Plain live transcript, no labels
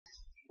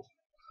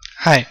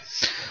Hi,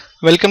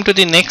 welcome to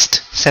the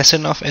next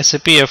session of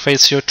SAP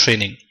FICO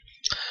training.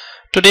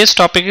 Today's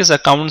topic is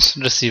accounts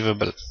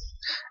receivable.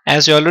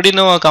 As you already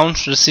know,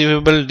 accounts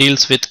receivable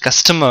deals with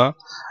customer,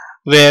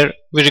 where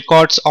we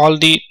records all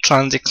the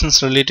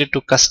transactions related to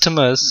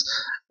customers.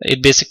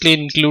 It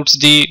basically includes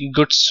the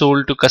goods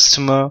sold to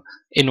customer,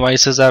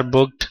 invoices are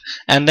booked,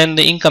 and then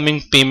the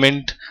incoming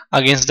payment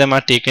against them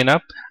are taken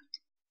up,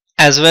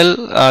 as well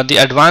the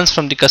advance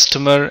from the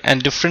customer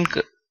and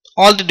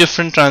all the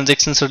different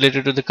transactions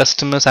related to the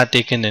customers are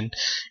taken in.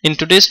 In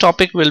today's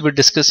topic, we'll be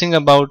discussing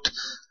about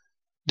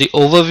the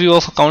overview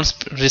of accounts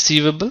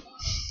receivable,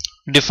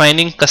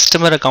 defining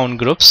customer account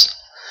groups,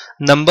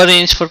 number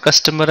range for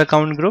customer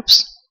account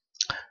groups,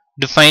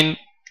 define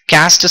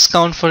cash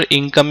discount for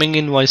incoming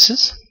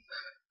invoices,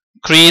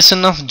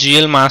 creation of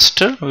GL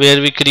master,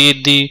 where we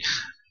create the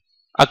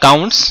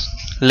accounts,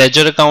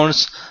 ledger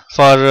accounts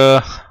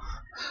for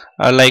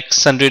like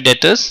sundry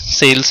debtors,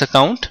 sales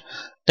account,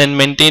 then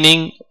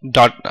maintaining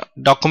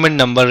document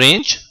number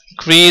range,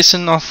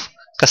 creation of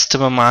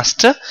customer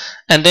master,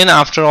 and then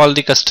after all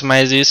the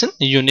customization,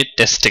 unit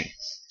testing.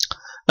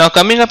 Now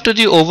coming up to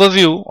the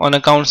overview on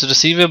accounts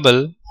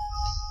receivable,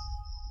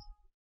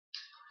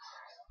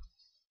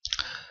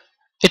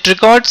 it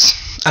records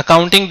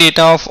accounting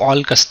data of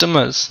all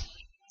customers,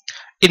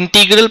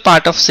 integral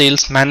part of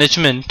sales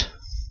management.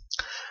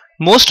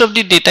 Most of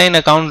the data in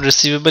account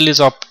receivable is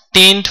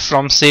obtained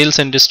from sales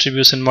and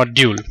distribution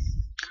module.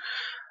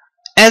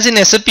 As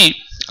in SAP,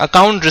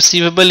 account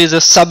receivable is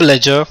a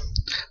sub-ledger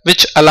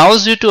which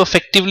allows you to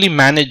effectively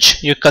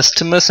manage your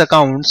customers'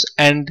 accounts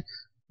and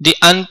the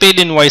unpaid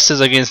invoices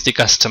against the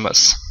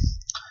customers.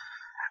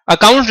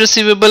 Account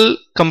receivable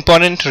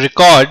component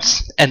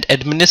records and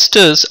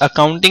administers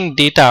accounting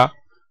data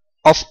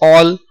of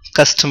all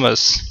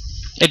customers.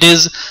 It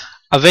is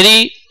a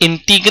very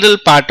integral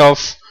part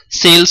of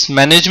sales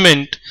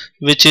management,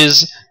 which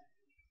is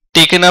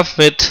taken up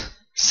with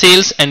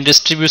sales and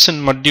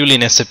distribution module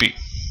in SAP.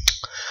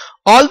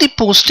 All the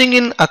posting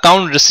in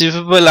account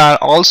receivable are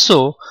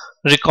also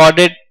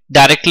recorded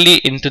directly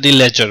into the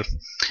ledger.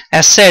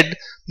 As said,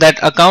 that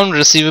account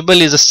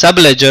receivable is a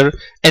sub-ledger,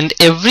 and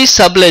every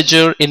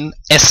sub-ledger in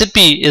SAP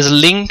is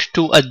linked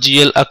to a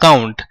GL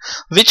account,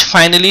 which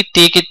finally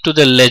take it to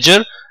the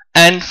ledger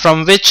and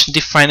from which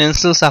the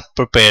financials are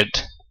prepared.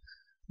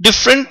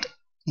 Different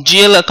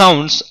GL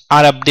accounts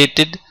are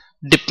updated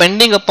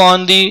depending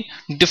upon the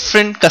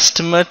different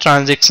customer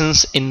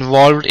transactions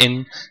involved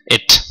in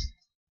it.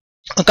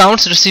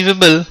 Accounts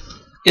receivable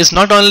is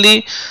not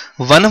only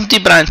one of the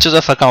branches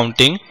of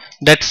accounting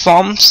that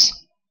forms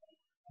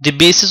the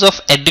basis of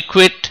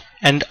adequate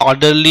and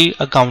orderly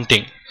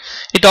accounting.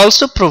 It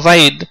also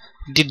provides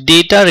the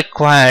data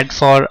required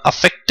for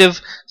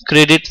effective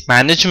credit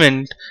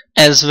management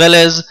as well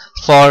as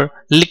for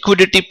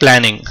liquidity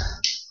planning,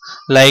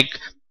 like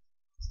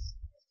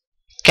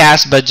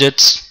cash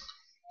budgets,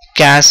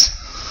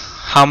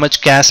 how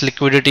much cash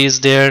liquidity is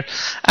there,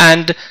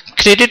 and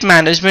credit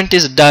management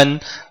is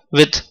done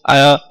with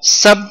a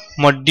sub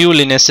module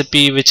in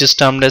SAP which is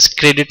termed as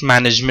credit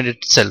management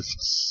itself,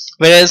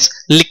 whereas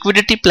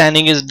liquidity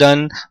planning is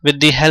done with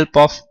the help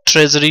of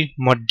treasury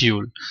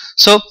module.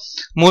 So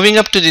moving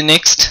up to the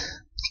next,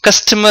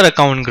 customer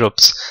account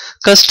groups.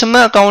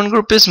 Customer account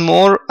group is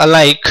more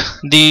alike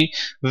the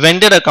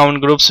vendor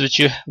account groups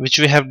which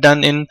we have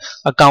done in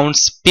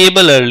accounts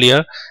payable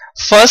earlier.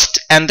 First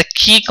and the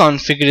key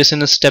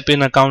configuration step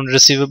in account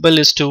receivable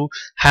is to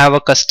have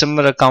a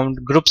customer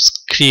account groups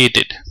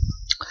created.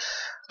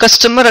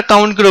 Customer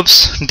account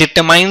groups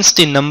determines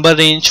the number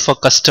range for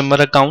customer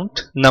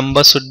account.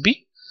 Number should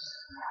be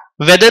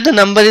whether the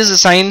number is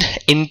assigned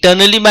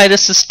internally by the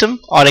system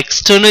or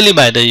externally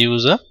by the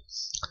user,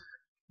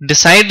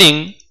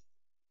 deciding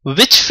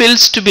which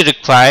fields to be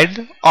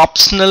required,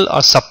 optional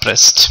or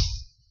suppressed.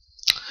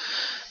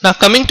 Now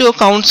coming to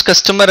accounts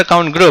customer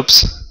account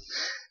groups,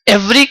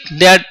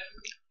 there are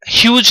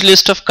huge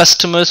list of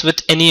customers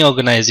with any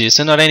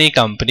organization or any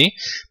company,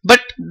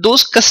 but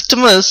those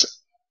customers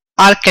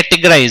are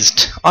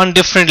categorized on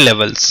different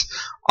levels,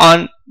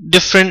 on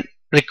different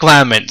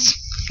requirements.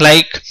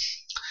 Like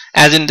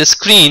as in the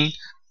screen,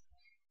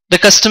 the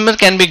customer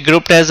can be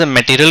grouped as a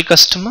material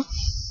customer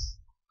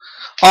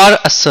or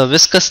a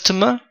service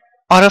customer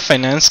or a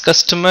finance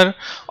customer,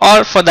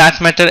 or for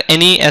that matter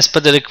any as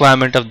per the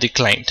requirement of the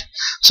client.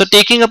 So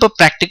taking up a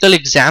practical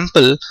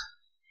example,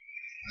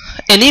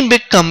 any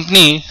big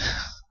company,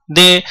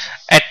 they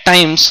at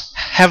times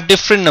have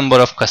different number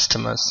of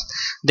customers.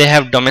 They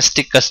have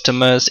domestic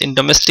customers. In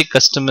domestic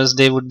customers,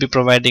 they would be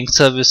providing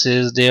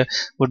services, they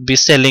would be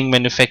selling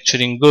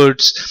manufacturing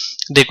goods,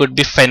 they could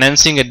be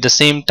financing at the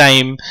same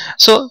time.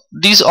 So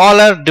these all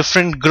are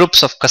different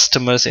groups of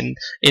customers in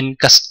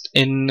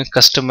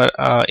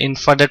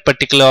for that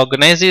particular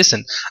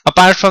organization.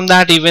 Apart from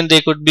that, even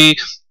they could be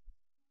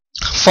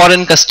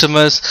foreign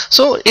customers.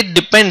 So it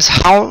depends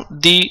how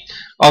the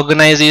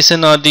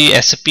organization or the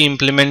SAP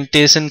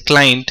implementation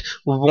client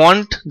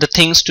want the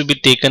things to be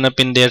taken up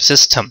in their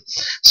system.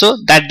 So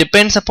that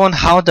depends upon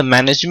how the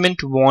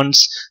management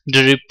wants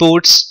the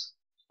reports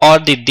or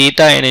the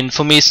data and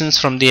informations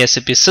from the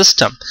SAP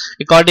system.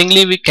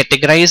 Accordingly, we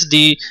categorize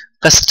the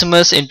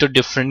customers into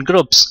different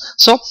groups.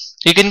 So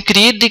you can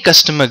create the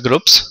customer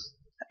groups,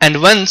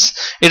 and once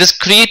it is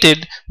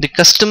created, the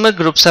customer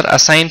groups are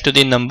assigned to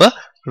the number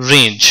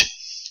range.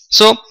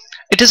 So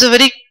it is a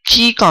very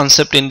key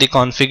concept in the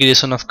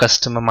configuration of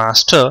customer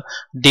master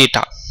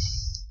data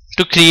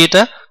to create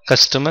a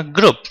customer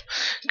group.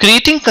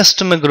 Creating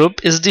customer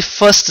group is the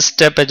first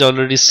step. As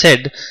already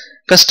said,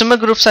 customer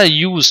groups are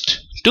used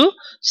to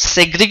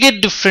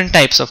segregate different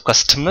types of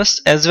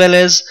customers, as well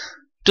as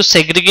to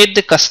segregate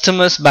the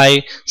customers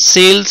by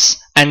sales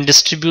and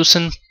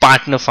distribution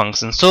partner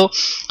functions. So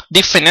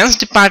the finance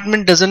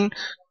department doesn't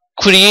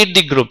create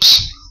the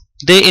groups.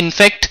 They in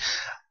fact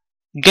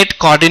get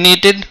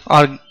coordinated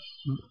or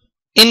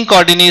in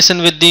coordination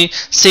with the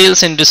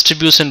sales and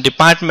distribution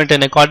department,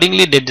 and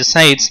accordingly they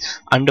decides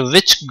under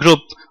which group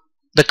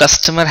the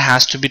customer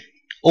has to be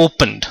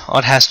opened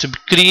or has to be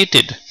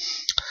created.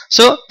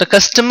 So the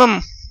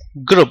customer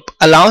group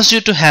allows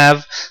you to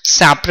have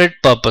separate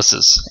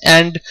purposes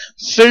and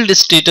field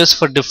status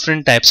for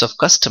different types of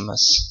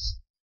customers.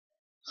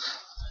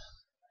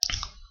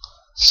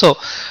 So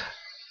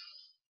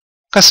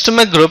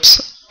customer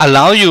groups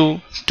allow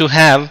you to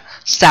have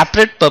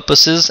separate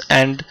purposes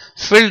and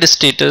field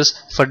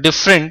status for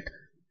different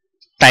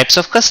types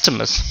of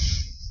customers.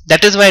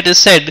 That is why it is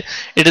said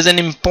it is an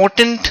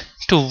important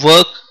to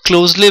work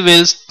closely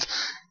with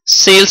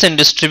sales and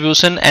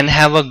distribution and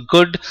have a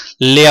good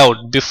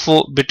layout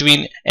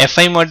between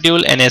FI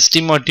module and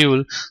SD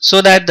module,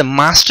 so that the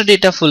master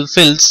data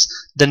fulfills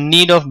the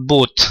need of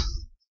both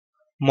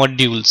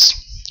modules.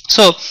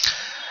 So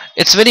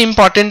it's very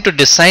important to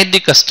decide the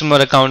customer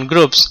account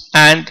groups,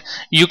 and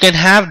you can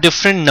have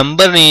different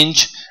number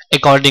range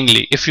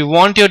accordingly. If you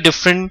want your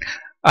different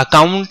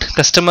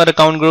customer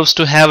account groups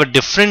to have a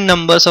different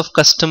numbers of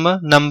customer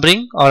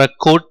numbering or a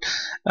code,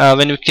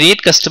 when we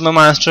create customer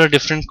master, a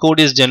different code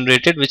is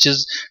generated which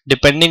is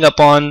depending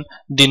upon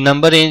the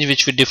number range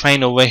which we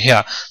define over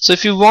here. So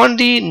if you want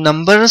the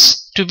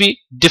numbers to be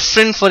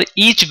different for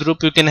each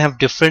group, you can have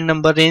different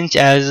number range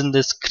as in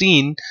the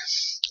screen,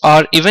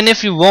 or even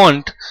if you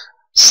want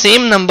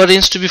same number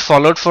range to be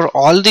followed for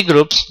all the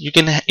groups, you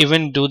can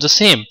even do the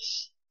same.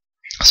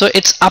 So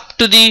it's up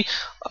to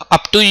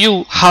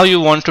you how you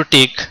want to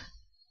take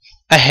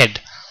ahead.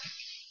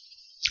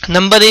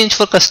 Number range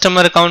for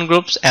customer account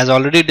groups, as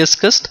already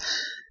discussed.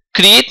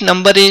 Create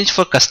number range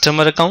for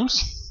customer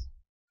accounts.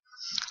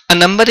 A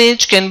number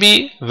range can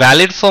be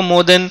valid for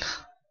more than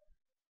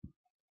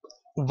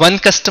one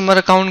customer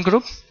account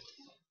group,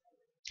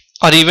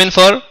 or even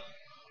for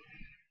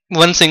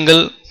one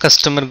single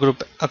customer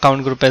group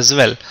account group as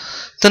well.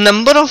 The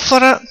number of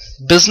for a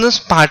business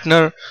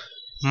partner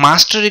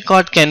master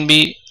record can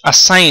be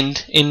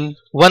assigned in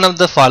one of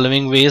the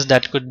following ways,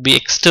 that could be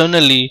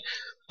externally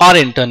or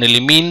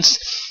internally. Means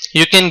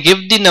you can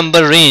give the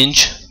number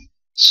range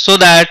so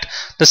that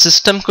the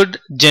system could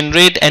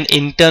generate an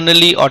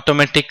internally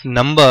automatic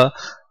number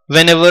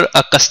whenever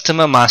a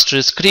customer master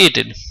is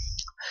created.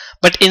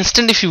 But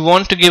instead, if you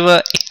want to give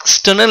a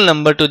external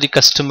number to the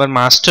customer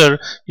master,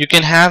 you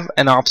can have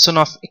an option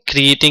of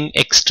creating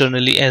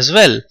externally as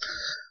well.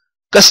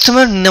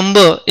 Customer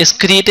number is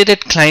created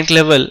at client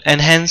level and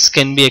hence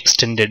can be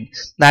extended.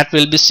 That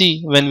will be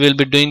seen when we will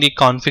be doing the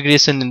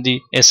configuration in the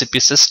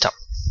SAP system.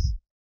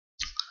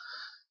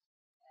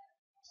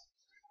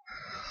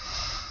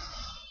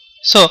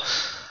 So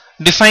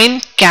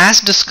define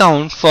cash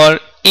discount for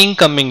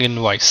incoming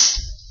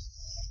invoice.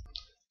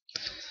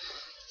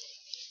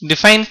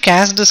 Define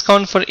cash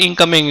discount for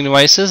incoming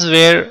invoices,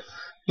 where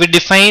we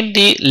define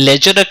the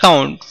ledger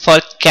account for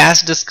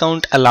cash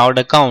discount allowed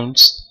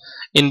accounts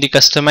in the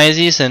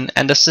customization,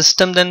 and the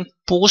system then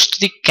posts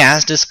the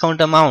cash discount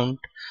amount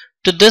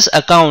to this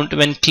account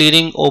when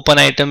clearing open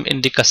item in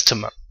the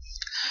customer.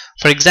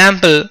 For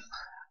example,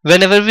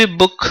 whenever we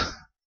book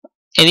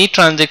any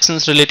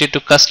transactions related to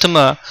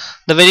customer,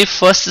 the very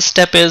first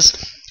step is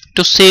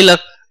to sell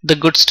the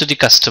goods to the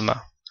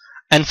customer,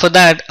 and for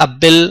that a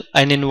bill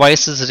and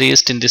invoice is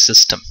raised in the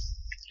system.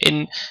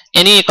 In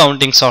any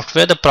accounting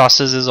software, the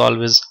process is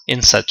always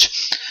in such.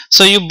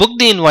 So you book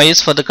the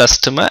invoice for the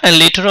customer and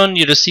later on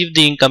you receive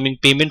the incoming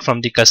payment from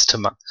the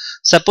customer.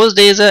 Suppose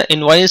there is an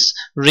invoice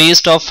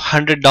raised of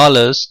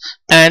 $100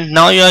 and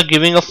now you are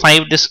giving a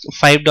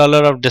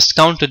 $5 of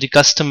discount to the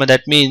customer.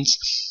 That means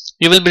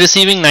you will be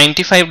receiving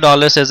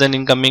 $95 as an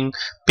incoming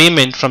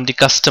payment from the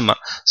customer.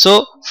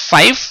 So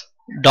 $5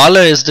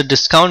 is the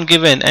discount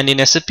given, and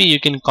in SAP you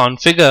can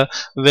configure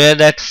where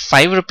that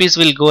 5 rupees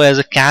will go as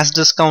a cash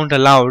discount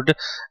allowed,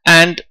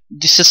 and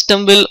the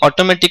system will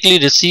automatically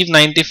receive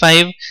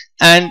 95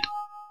 and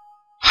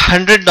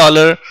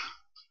 $100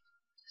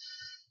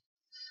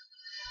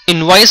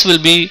 invoice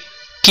will be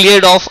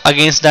cleared off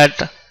against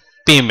that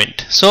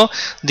payment. So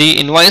the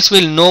invoice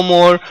will no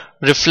more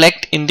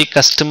reflect in the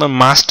customer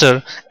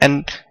master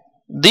and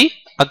the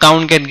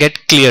account can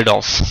get cleared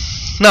off.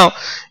 Now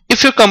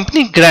if your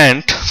company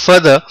grant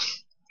further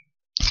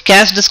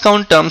cash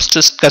discount terms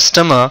to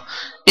customer,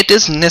 it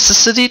is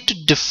necessary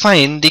to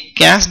define the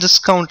cash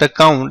discount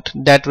account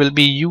that will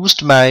be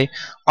used by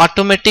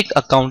automatic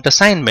account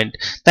assignment.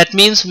 That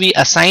means we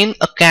assign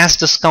a cash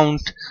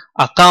discount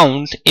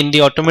account in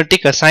the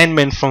automatic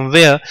assignment, from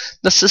where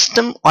the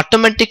system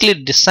automatically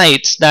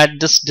decides that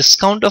this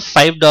discount of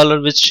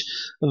 $5 which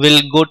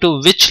will go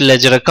to which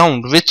ledger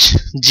account, which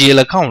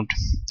GL account.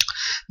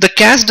 The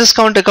cash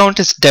discount account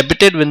is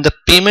debited when the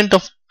payment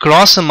of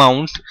gross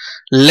amount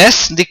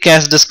less the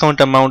cash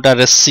discount amount are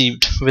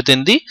received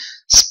within the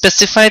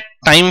specified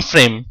time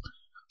frame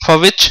for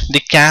which the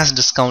cash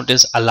discount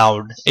is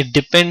allowed. It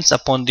depends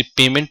upon the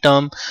payment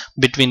term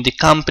between the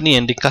company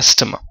and the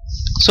customer.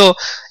 So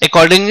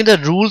accordingly the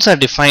rules are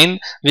defined,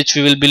 which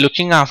we will be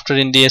looking after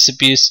in the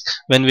SAPs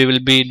when we will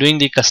be doing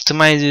the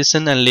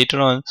customization, and later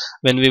on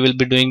when we will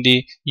be doing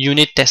the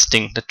unit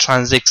testing, the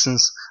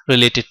transactions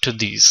related to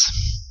these.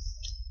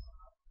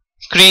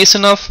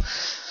 Creation of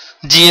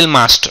GL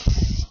master.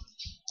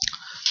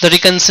 The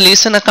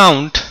reconciliation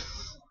account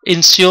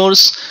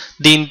ensures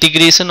the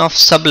integration of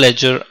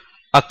subledger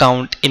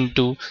account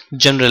into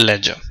general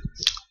ledger.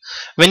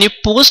 When you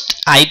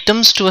post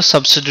items to a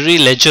subsidiary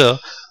ledger,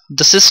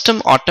 the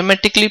system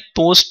automatically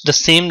posts the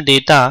same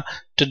data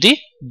to the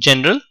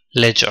general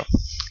ledger.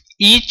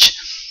 Each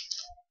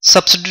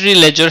subsidiary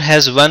ledger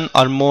has one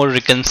or more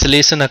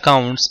reconciliation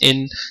accounts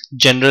in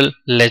general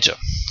ledger.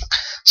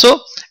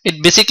 So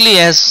it basically,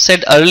 as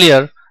said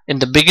earlier in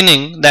the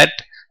beginning, that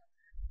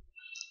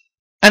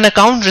an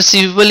account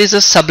receivable is a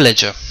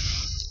subledger,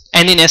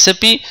 and in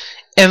SAP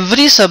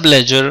every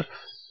subledger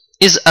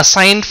is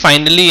assigned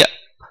finally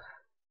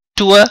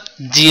to a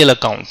GL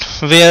account,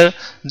 where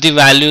the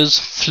values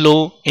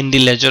flow in the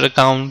ledger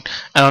account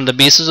and on the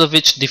basis of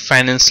which the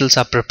financials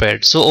are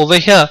prepared. So over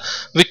here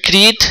we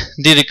create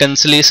the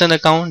reconciliation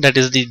account, that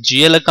is the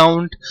GL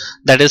account,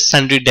 that is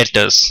sundry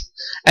debtors,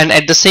 and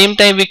at the same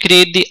time we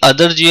create the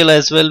other GL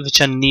as well, which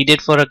are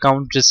needed for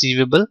account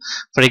receivable.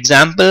 For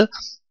example,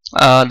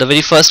 the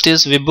very first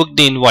is we book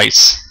the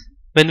invoice.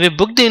 When we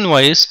book the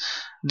invoice,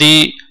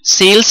 the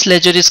sales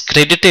ledger is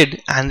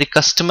credited and the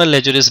customer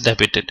ledger is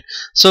debited.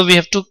 So we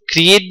have to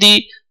create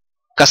the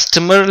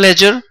customer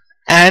ledger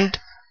and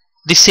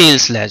the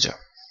sales ledger.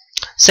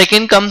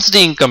 Second comes the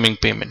incoming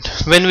payment.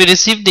 When we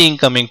receive the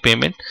incoming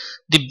payment,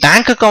 the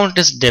bank account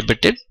is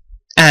debited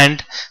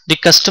and the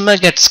customer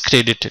gets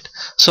credited.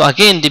 So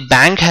again the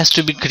bank has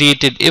to be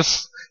created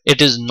if it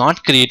is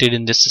not created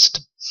in the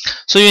system.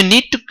 So you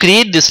need to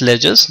create these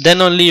ledgers, then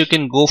only you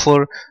can go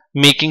for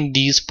making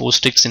these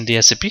postings in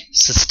the SAP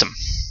system.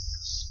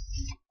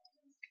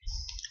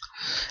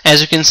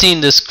 As you can see in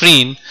the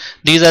screen,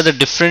 these are the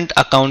different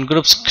account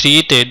groups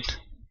created,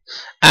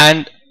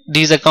 and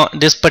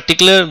this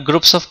particular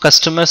groups of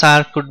customers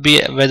could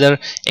be whether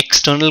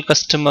external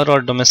customer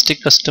or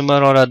domestic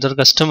customer or other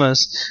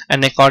customers,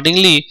 and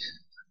accordingly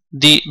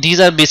these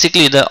are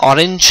basically the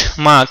orange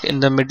mark in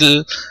the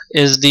middle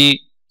is the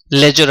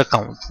ledger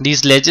account.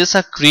 These ledgers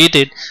are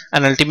created,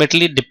 and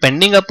ultimately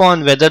depending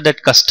upon whether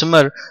that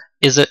customer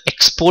is an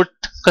export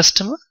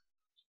customer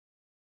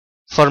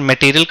for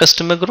material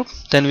customer group,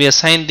 then we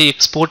assign the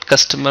export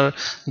customer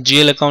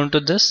GL account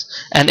to this,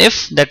 and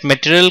if that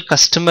material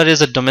customer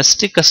is a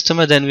domestic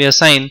customer, then we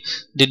assign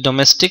the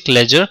domestic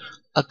ledger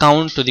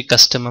account to the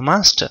customer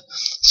master.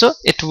 So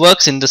it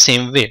works in the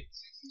same way.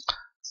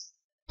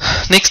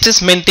 Next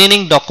is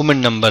maintaining document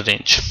number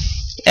range.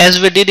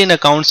 As we did in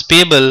accounts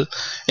payable,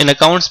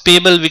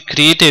 we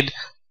created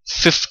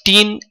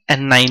 15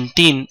 and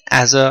 19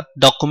 as a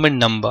document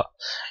number.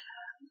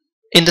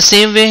 In the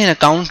same way in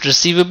account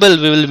receivable,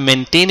 we will be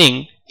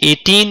maintaining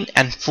 18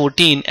 and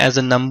 14 as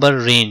a number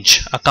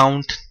range,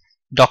 account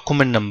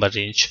document number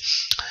range.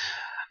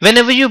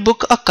 Whenever you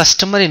book a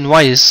customer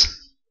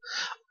invoice,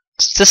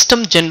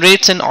 system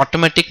generates an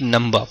automatic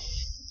number.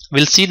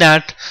 We'll see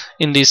that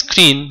in the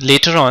screen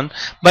later on,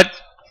 but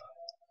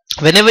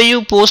whenever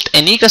you post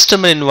any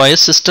customer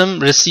invoice,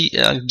 system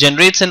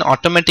generates an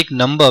automatic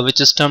number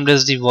which is termed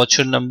as the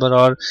voucher number,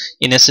 or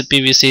in SAP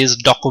we say is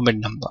document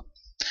number,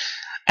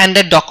 and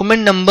that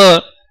document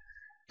number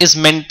is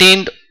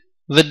maintained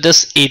with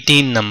this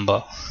 18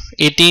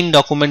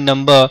 document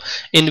number,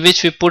 in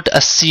which we put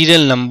a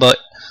serial number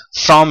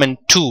from and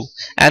to,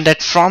 and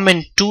that from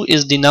and to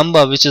is the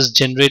number which is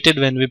generated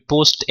when we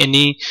post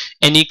any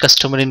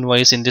customer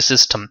invoice in the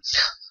system.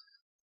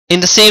 In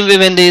the same way,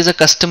 when there is a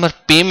customer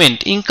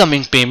payment,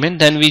 incoming payment,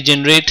 then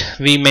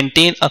we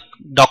maintain a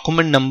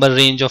document number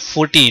range of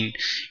 14.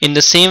 In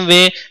the same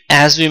way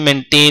as we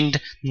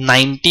maintained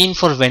 19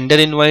 for vendor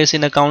invoice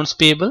in accounts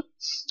payable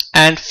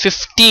and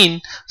 15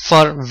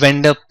 for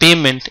vendor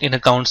payment in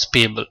accounts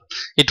payable.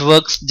 It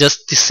works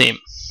just the same.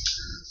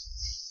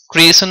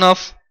 Creation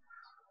of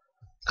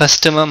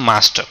customer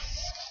master.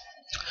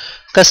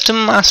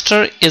 Customer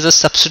master is a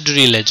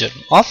subsidiary ledger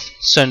of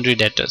sundry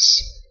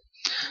debtors.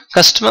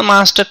 Customer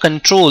master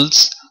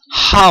controls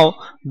how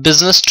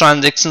business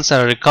transactions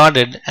are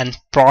recorded and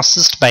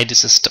processed by the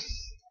system.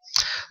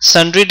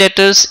 Sundry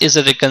debtors is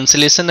a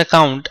reconciliation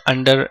account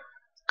under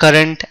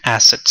current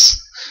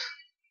assets.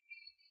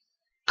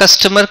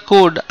 Customer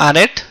code are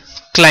at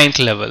client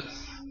level.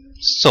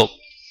 So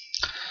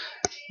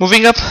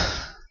moving up,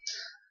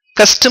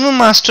 customer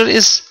master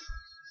is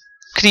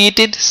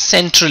created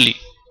centrally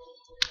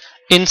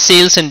in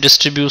sales and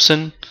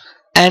distribution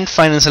and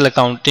financial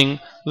accounting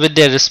with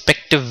their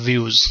respective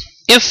views.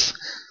 If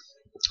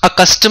a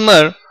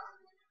customer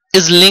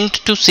is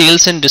linked to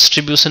sales and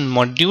distribution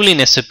module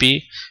in SAP,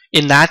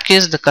 in that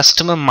case the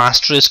customer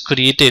master is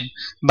created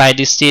by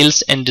the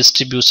sales and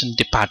distribution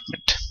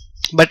department.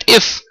 But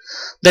if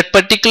that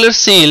particular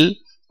sale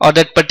or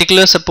that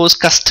particular suppose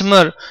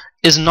customer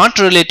is not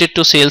related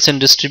to sales and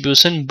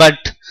distribution,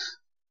 but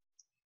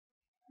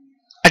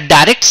a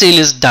direct sale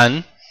is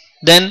done,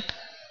 then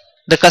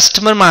the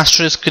customer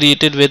master is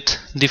created with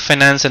the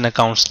finance and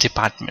accounts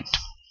department.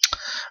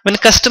 When a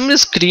customer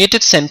is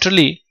created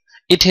centrally,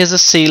 it has a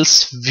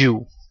sales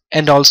view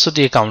and also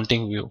the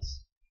accounting view.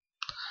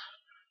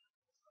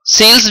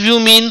 Sales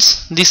view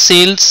means the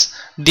sales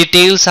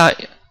details are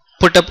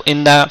put up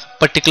in the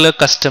particular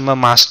customer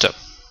master.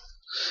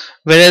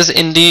 Whereas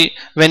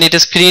when it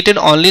is created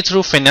only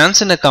through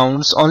finance and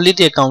accounts, only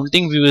the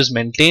accounting view is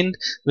maintained,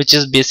 which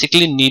is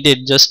basically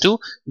needed just to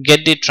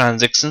get the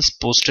transactions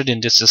posted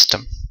in the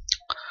system.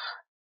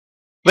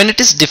 When it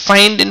is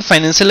defined in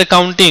financial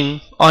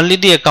accounting, only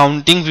the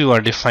accounting view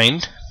are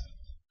defined.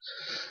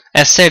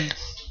 As said,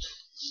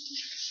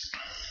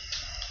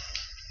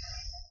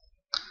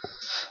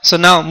 so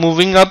now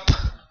moving up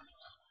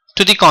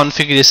to the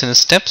configuration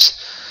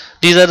steps.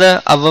 These are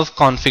the above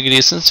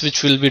configurations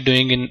which we'll be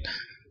doing in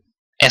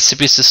SAP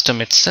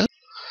system itself.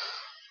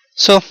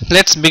 So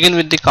let's begin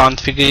with the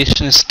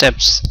configuration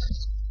steps.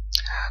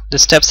 The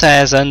steps are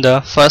as under: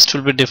 first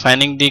we'll be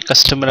defining the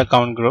customer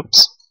account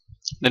groups,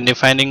 then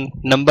defining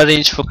number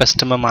range for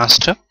customer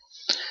master,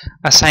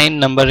 assign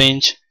number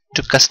range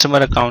to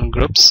customer account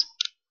groups,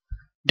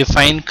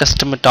 define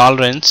customer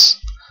tolerance,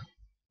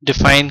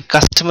 define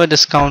customer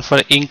discount for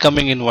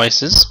incoming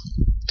invoices,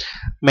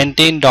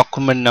 maintain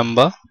document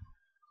number,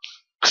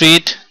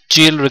 create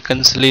GL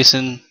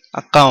reconciliation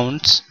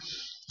accounts,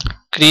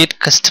 create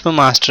customer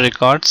master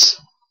records,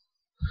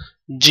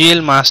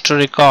 GL master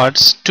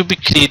records to be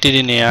created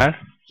in AR,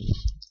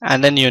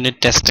 and then unit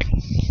testing.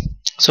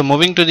 So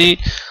moving to the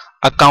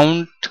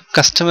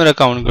customer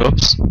account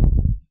groups,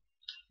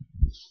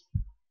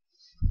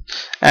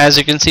 as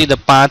you can see the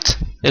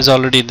path is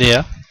already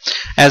there.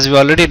 As we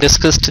already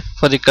discussed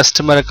for the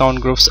customer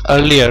account groups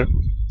earlier,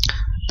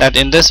 that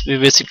in this we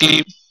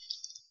basically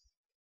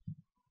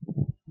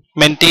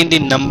maintain the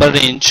number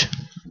range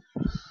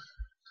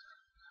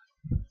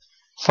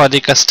for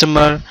the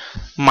customer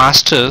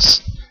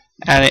masters,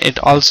 and it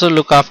also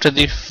look after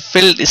the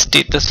filled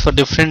status for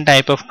different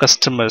type of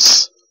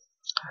customers.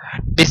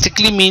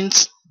 Basically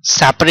means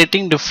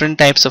separating different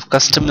types of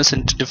customers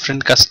into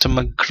different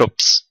customer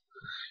groups.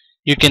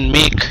 You can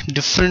make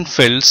different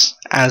fields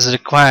as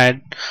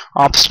required,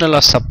 optional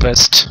or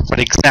suppressed. For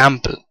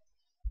example,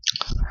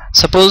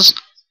 suppose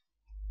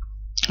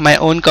my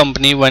own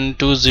company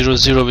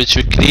 1200 which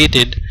we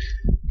created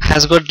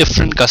has got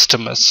different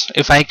customers.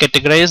 If I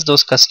categorize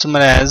those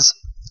customers as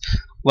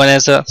one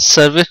as a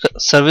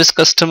service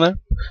customer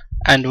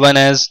and one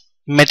as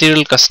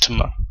material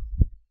customer,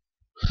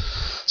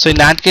 so in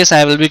that case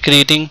I will be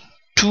creating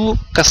two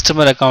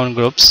customer account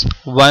groups,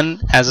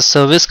 one as a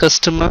service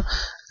customer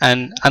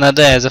and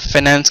another as a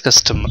finance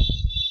customer.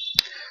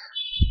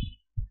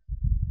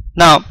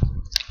 Now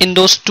in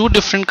those two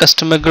different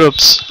customer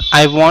groups,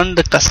 I want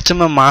the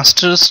customer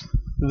masters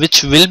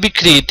which will be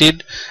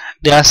created.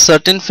 There are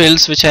certain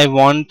fields which I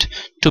want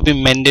to be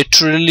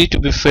mandatorily to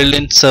be filled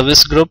in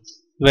service group,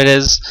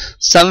 whereas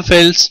some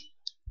fields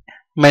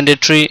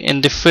mandatory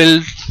in the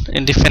field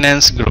in the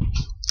finance group.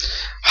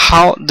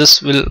 How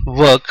this will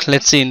work,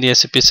 let's see in the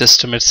SAP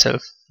system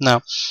itself.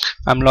 Now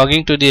I'm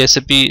logging to the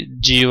SAP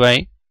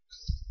GUI.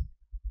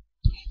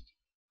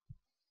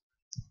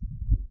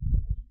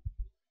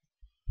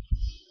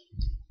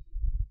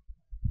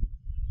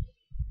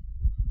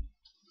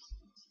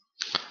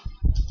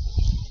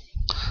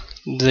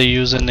 The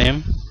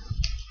username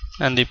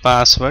and the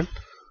password.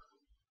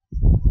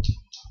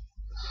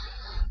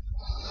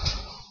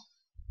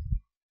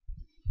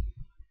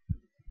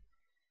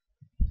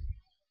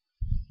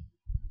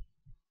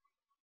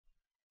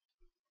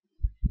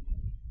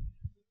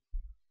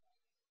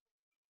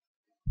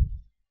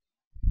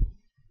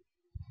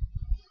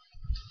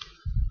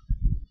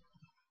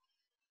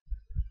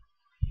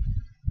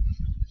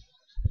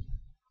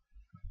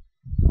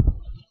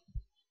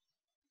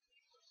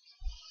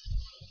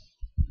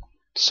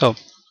 So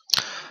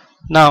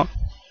now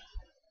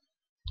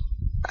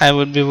I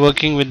would be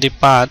working with the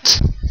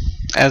path.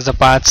 As the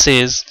path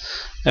says,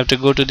 I have to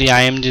go to the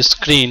IMG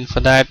screen. For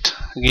that,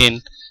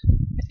 again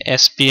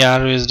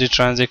SPR is the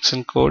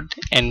transaction code,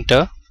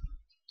 enter.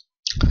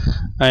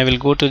 I will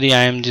go to the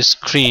IMG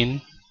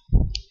screen.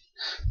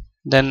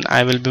 Then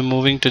I will be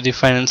moving to the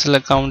financial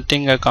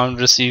accounting, account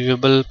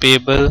receivable,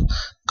 payable,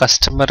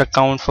 customer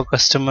account for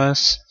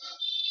customers.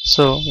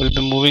 So we'll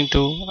be moving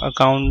to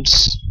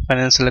accounts,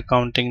 financial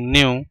accounting,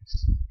 new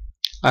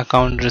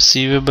account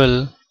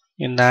receivable.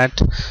 In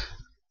that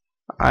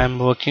I am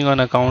working on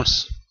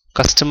accounts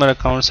customer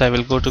accounts, I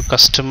will go to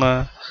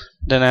customer,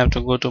 then I have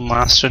to go to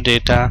master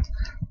data,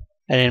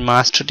 and in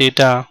master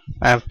data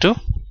I have to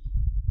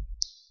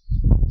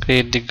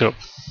create the group.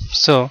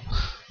 So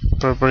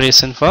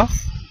preparation for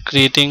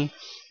creating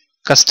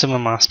customer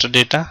master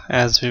data,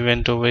 as we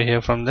went over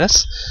here from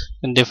this,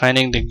 and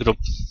defining the group.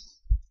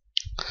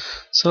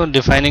 So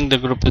defining the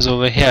group is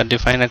over here,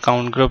 define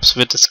account groups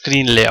with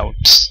screen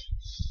layouts.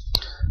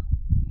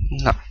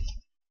 Now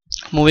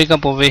moving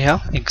up over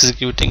here,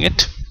 executing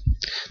it.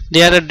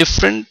 There are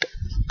different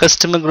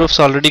customer groups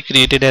already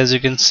created. As you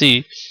can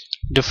see,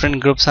 different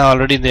groups are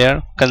already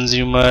there: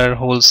 consumer,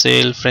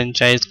 wholesale,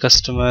 franchise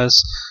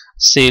customers,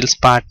 sales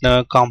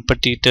partner,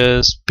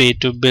 competitors, pay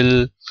to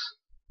bill,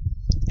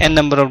 and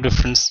number of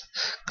different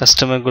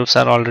customer groups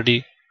are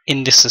already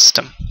in the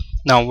system.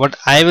 Now what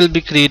I will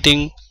be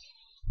creating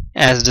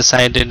as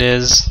decided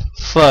is,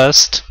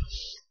 first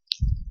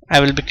I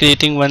will be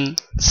creating one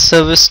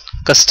service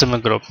customer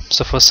group.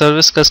 So for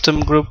service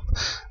customer group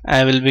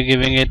I will be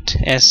giving it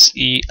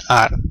SERV.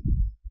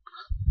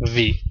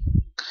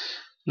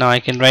 Now I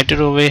can write it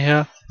over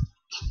here,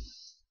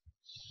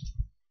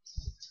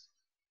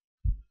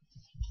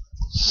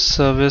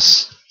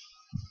 service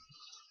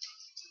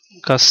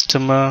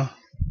customer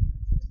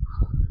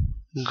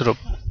group.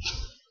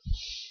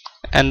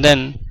 And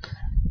then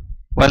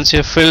once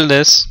you fill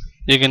this,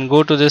 you can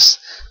go to this.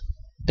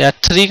 There are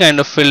three kind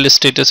of field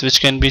status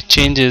which can be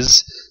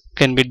changes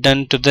can be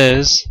done to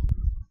this.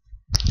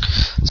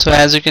 So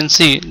as you can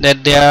see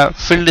that their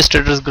field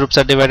status groups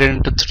are divided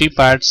into three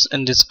parts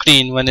in the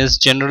screen. One is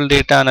general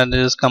data, another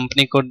is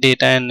company code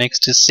data, and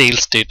next is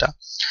sales data.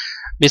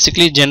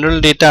 Basically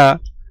general data,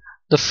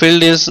 the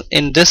field is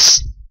in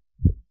this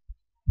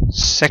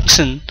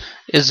section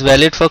is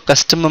valid for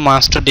customer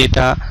master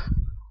data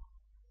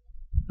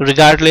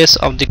regardless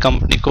of the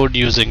company code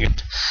using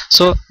it.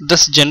 So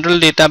this general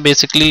data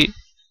basically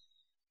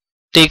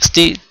takes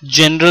the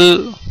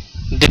general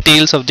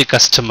details of the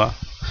customer.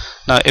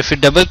 Now if you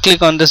double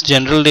click on this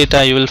general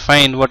data, you will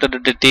find what are the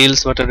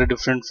details, what are the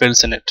different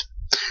fields in it.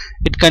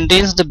 It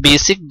contains the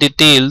basic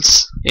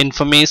details,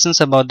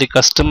 informations about the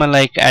customer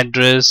like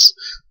address,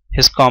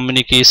 his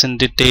communication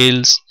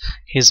details,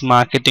 his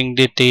marketing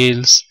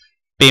details,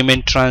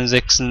 payment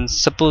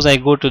transactions. Suppose I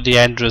go to the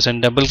address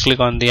and double click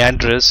on the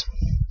address.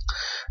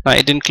 Now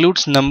it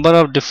includes number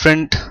of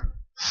different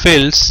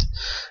fields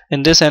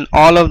in this, and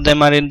all of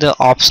them are in the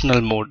optional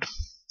mode.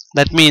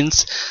 That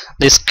means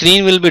the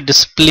screen will be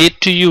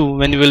displayed to you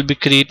when you will be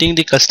creating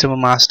the customer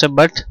master,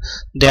 but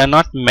they are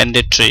not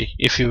mandatory.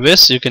 If you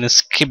wish, you can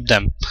skip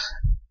them,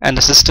 and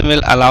the system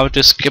will allow you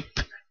to skip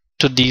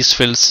to these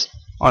fields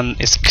on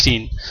a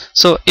screen.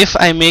 So if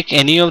I make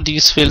any of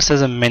these fields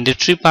as a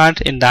mandatory part,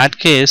 in that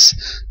case,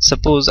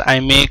 suppose I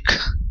make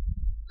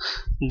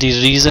the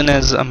reason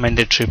as a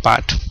mandatory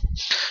part.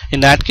 In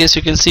that case,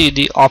 you can see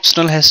the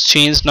optional has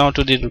changed now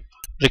to the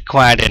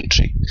required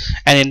entry.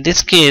 And in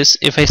this case,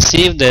 if I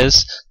save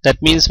this,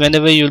 that means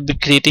whenever you will be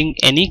creating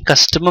any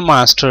customer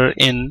master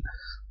in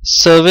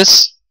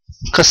service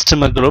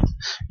customer group,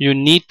 you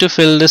need to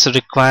fill this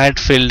required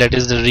field, that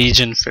is the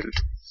region field.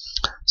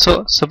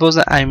 So suppose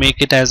I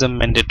make it as a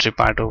mandatory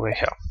part over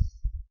here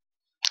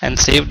and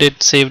saved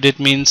it. Saved it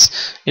means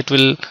it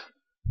will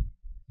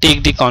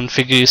take the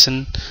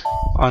configuration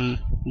on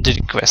the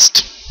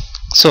request.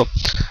 So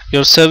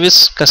your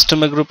service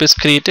customer group is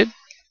created,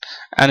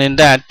 and in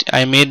that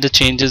I made the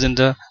changes in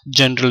the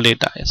general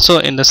data. So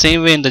in the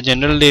same way, in the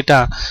general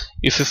data,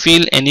 if you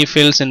feel any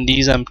fields in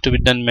these are to be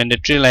done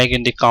mandatory, like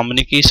in the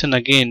communication,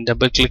 again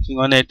double clicking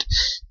on it,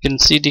 you can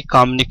see the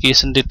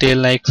communication detail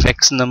like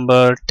fax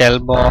number, tel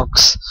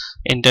box,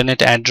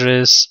 internet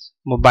address,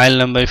 mobile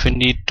number. If you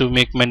need to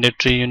make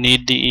mandatory, you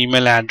need the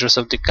email address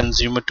of the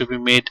consumer to be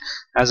made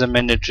as a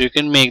mandatory, you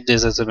can make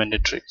this as a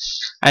mandatory.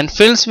 And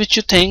fields which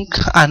you think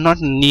are not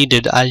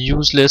needed, are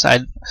useless,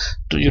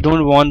 you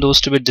don't want those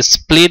to be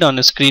displayed on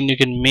a screen, you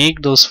can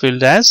make those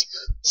fields as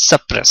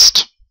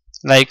suppressed.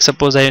 Like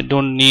suppose I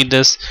don't need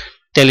this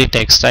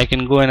teletext, I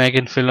can go and I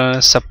can fill on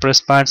a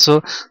suppressed part,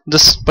 so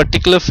this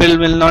particular field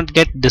will not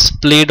get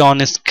displayed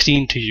on a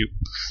screen to you.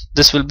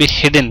 This will be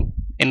hidden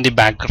in the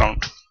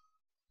background.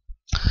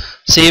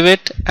 Save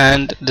it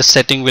and the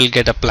setting will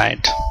get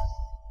applied.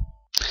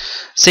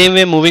 Same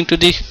way, moving to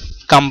the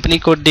company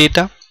code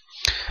data.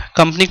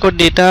 Company code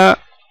data,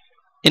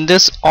 in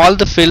this all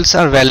the fields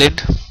are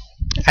valid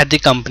at the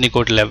company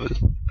code level.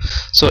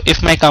 So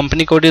if my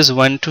company code is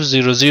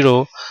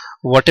 1200,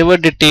 whatever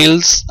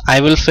details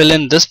I will fill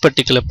in this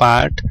particular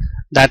part,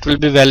 that will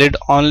be valid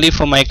only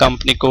for my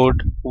company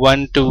code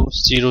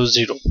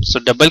 1200. So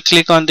double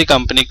click on the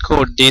company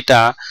code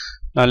data.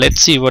 Now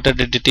let's see what are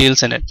the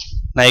details in it,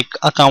 like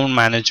account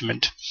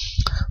management.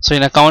 So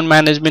in account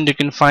management you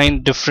can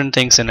find different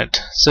things in it.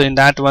 So in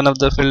that, one of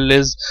the field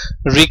is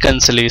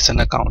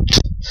reconciliation account.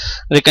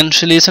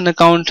 Reconciliation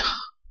account,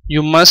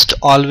 you must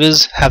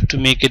always have to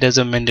make it as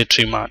a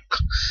mandatory mark,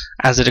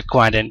 as a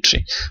required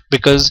entry,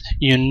 because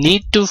you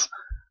need to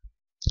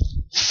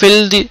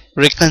fill the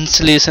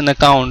reconciliation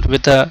account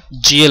with a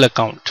GL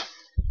account.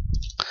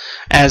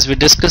 As we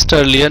discussed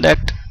earlier,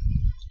 that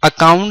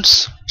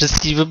accounts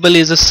receivable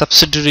is a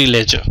subsidiary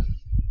ledger,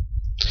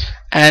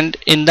 and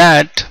in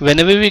that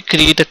whenever we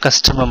create a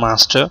customer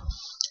master,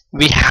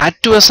 we had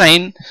to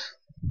assign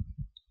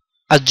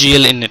a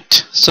GL in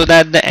it so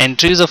that the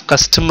entries of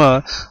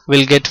customer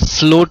will get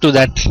flow to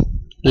that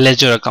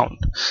ledger account.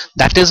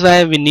 That is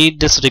why we need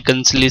this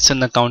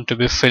reconciliation account to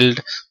be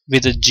filled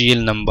with a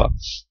GL number.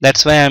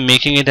 That's why I'm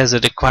making it as a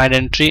required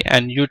entry,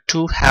 and you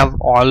too have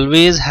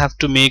always have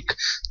to make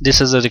this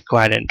as a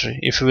required entry.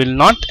 If you will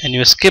not and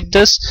you skip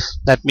this,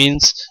 that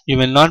means you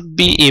will not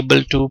be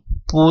able to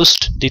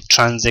post the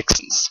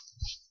transactions.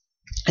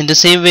 In the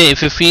same way,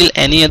 if you feel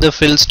any other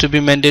fields to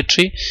be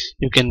mandatory,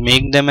 you can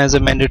make them as a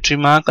mandatory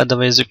mark,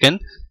 otherwise you can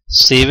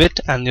save it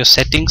and your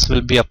settings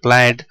will be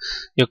applied,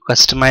 your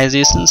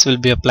customizations will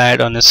be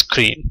applied on a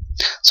screen.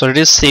 So it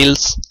is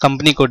sales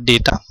company code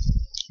data.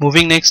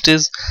 Moving next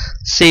is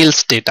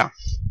sales data.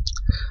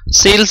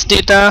 Sales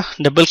data,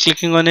 double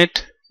clicking on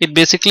it, it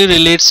basically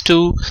relates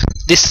to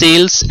the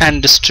sales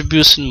and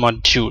distribution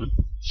module.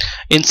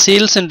 In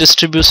sales and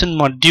distribution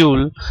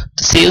module,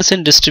 the sales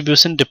and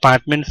distribution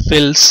department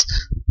fills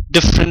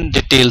different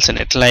details in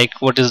it, like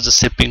what is the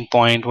shipping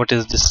point, what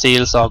is the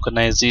sales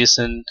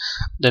organization,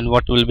 then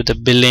what will be the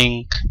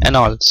billing and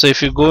all. So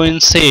if you go in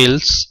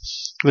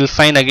sales, we'll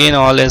find again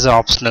all as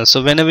optional.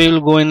 So whenever you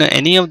will go in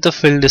any of the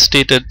field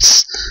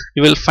status,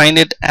 you will find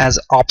it as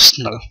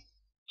optional.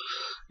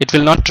 It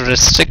will not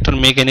restrict or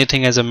make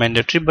anything as a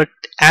mandatory, but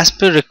as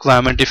per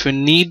requirement, if you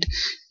need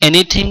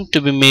anything to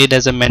be made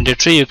as a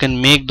mandatory, you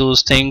can make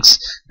those things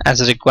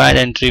as a required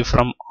entry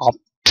from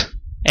opt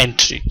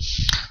entry.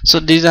 So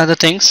these are the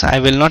things. I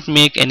will not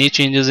make any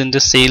changes in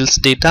the sales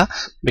data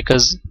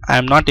because I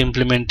am not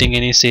implementing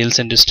any sales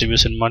and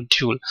distribution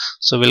module.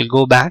 So we'll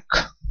go back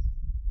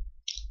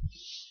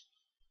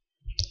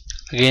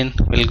again,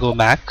 we'll go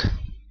back.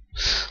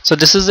 So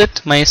this is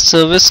it, my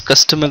service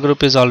customer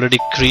group is already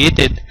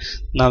created.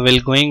 Now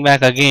we'll going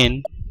back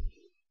again,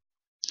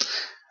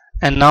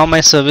 and now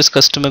my service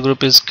customer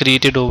group is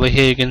created over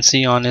here. You can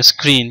see on a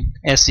screen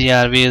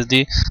SERV is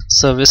the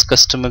service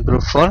customer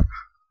group for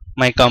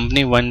my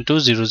company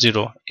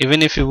 1200.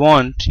 Even if you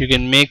want, you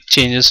can make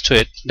changes to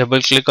it.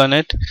 Double click on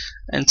it,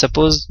 and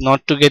suppose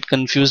not to get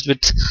confused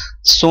with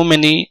so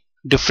many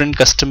different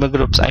customer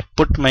groups, I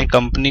put my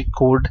company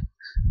code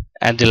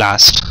at the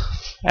last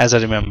as a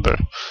remember,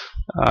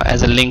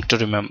 as a link to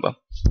remember.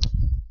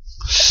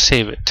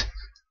 Save it.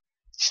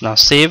 It's now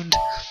saved.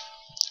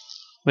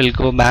 We'll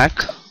go back.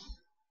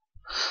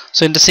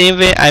 So in the same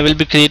way, I will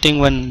be creating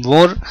one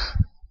more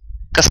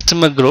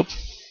customer group.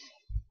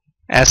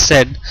 As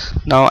said,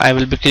 now I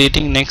will be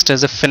creating next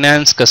as a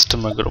finance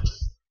customer group.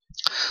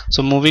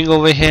 So moving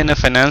over here in a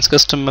finance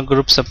customer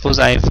group, suppose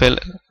I fill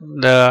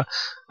the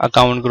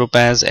account group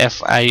as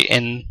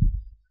FINC,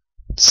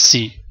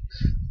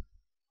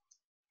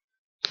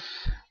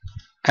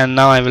 and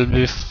now I will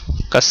be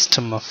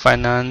customer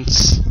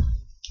finance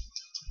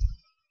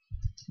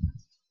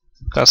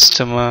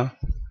customer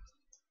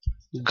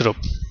group.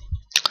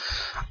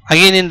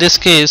 Again, in this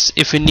case,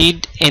 if you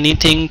need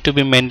anything to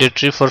be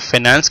mandatory for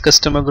finance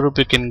customer group,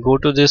 you can go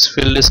to this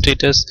field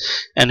status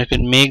and you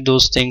can make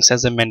those things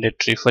as a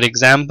mandatory. For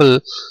example,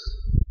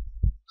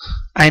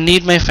 I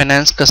need my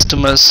finance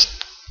customers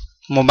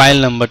mobile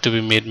number to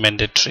be made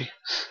mandatory.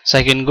 So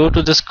I can go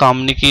to this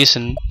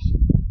communication,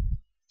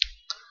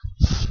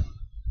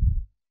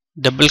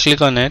 double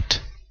click on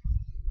it.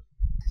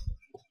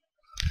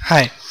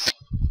 Hi.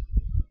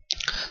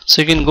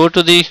 So you can go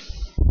to the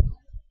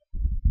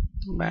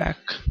back,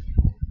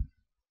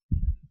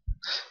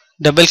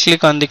 double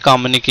click on the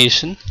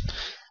communication,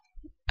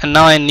 and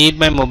now I need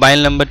my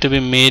mobile number to be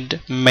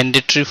made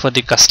mandatory for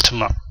the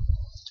customer.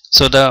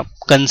 So the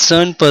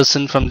concerned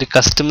person from the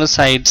customer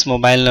side's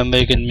mobile number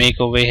you can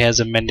make over here as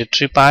a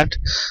mandatory part.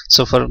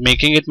 So for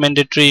making it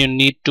mandatory, you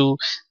need to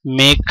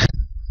make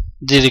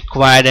the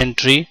required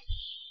entry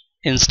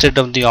instead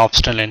of the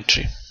optional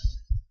entry.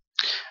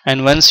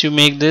 And once you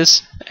make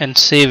this and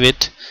save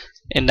it,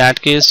 in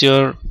that case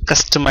your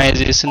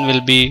customization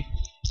will be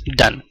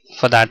done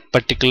for that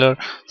particular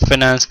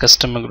finance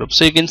customer group.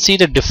 So you can see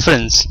the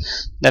difference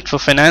that for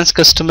finance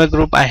customer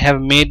group I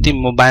have made the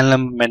mobile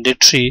number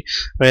mandatory,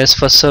 whereas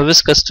for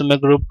service customer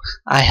group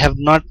I have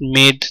not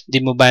made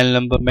the mobile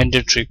number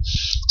mandatory.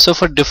 So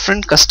for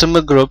different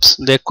customer groups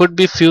there could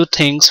be few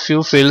things,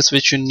 few fields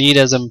which you need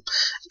as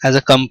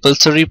a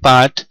compulsory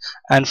part,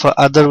 and for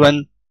other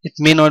one it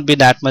may not be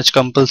that much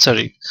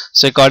compulsory.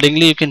 So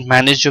accordingly you can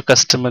manage your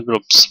customer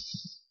groups.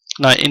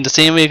 Now in the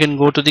same way you can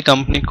go to the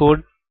company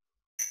code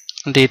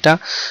data,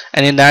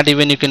 and in that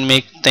even you can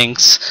make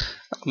things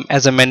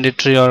as a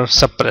mandatory or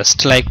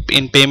suppressed, like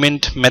in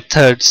payment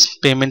methods,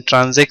 payment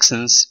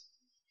transactions,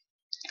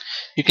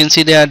 you can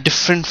see there are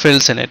different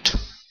fields in it.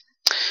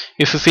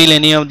 If you feel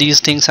any of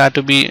these things are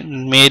to be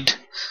made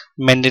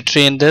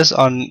mandatory in this,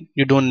 or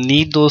you don't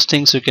need those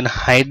things, you can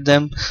hide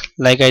them.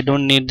 Like I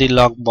don't need the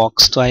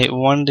logbox, so I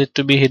want it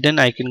to be hidden,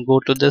 I can go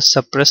to this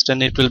suppressed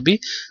and it will be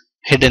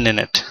hidden in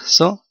it.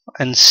 So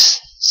and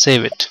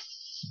save it.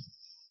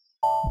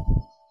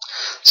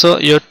 So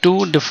your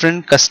two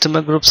different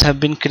customer groups have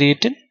been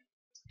created.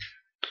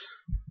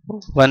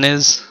 One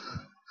is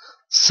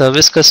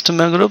service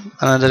customer group,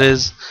 another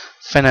is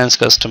finance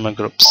customer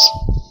groups.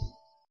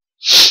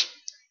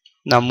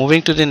 Now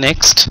moving to the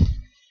next.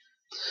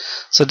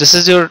 So this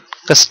is your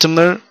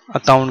customer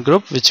account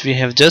group which we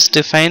have just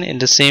defined in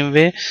the same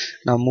way.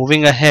 Now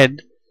moving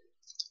ahead,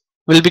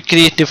 we'll be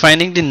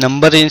defining the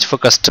number range for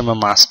customer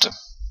master.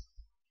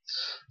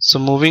 So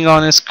moving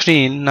on a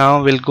screen,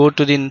 now we'll go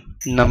to the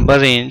number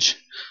range.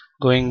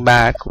 Going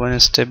back, one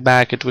step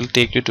back, it will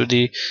take you to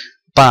the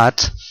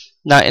path.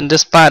 Now in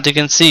this path you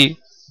can see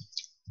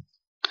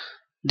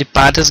the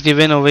path is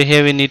given over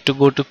here. We need to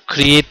go to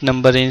create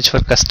number range for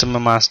customer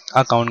master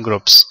account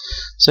groups.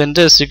 So in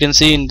this you can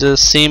see in the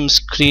same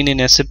screen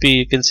in SAP,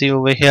 you can see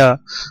over here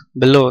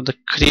below the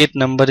create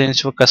number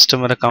range for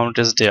customer account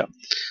is there.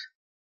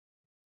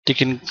 You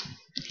can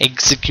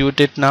execute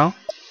it now.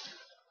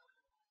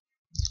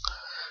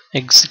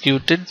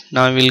 Executed.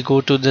 Now we'll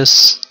go to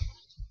this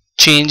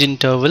change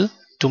interval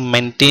to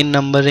maintain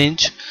number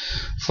range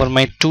for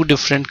my two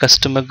different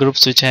customer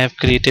groups which I have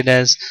created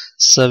as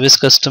service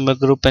customer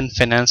group and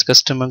finance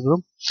customer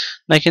group.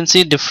 Now I can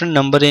see different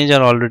number range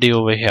are already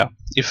over here.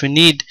 If you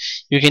need,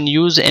 you can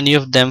use any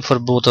of them for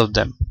both of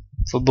them,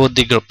 for both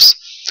the groups,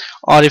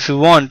 or if you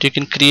want you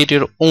can create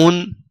your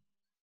own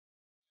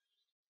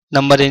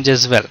number range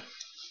as well.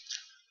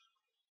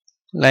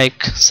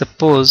 Like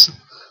suppose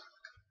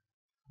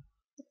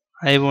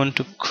I want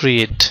to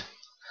create.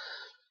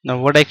 Now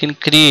what I can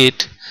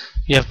create,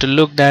 you have to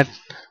look that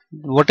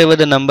whatever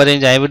the number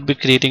range I would be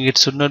creating, it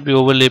should not be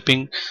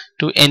overlapping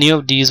to any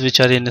of these which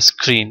are in the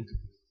screen.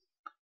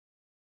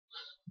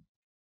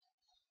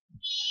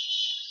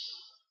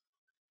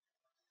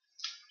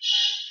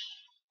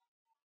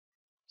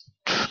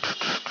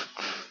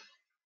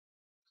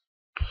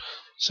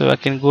 So I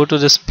can go to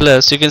this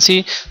plus. You can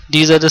see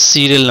these are the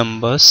serial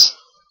numbers.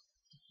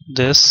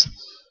 This.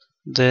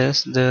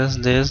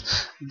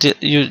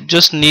 You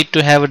just need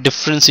to have a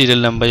different serial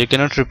number. You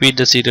cannot repeat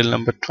the serial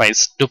number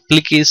twice.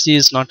 Duplicacy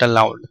is not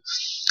allowed.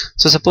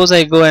 So suppose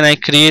I go and I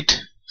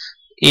create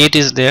 8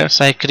 is there,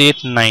 so I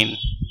create 9.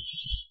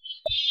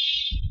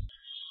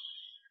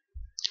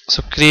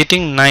 So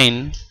creating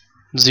 9,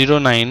 0,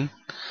 9,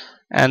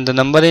 and the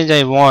number range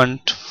I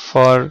want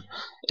for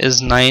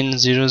is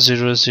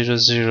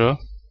 90000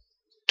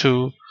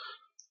 to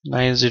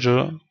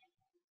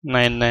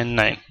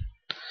 90999,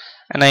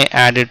 and I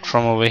add it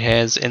from over here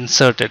as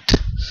insert it.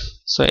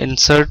 So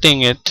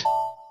inserting it,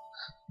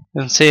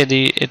 and say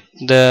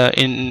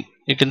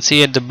you can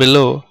see at the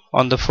below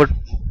on the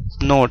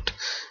footnote,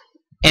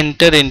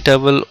 enter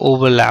interval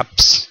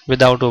overlaps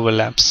without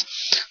overlaps.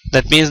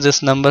 That means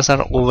these numbers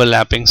are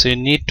overlapping, so you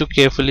need to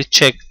carefully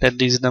check that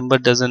these number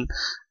does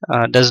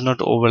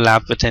not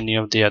overlap with any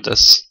of the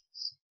others.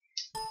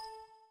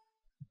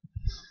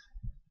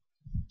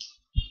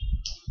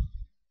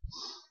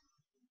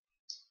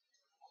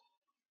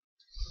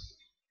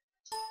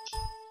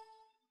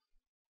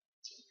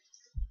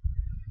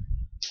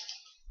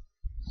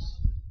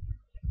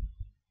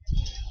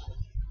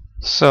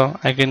 So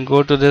I can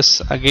go to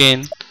this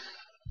again,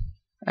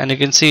 and you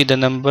can see the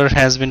number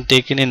has been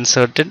taken,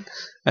 inserted,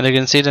 and you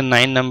can see the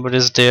 9 number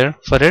is there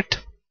for it.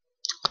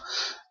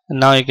 And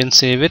now you can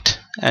save it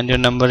and your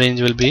number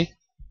range will be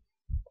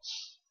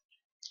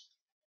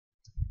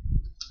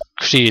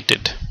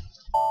created.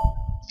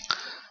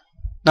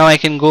 Now I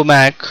can go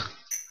back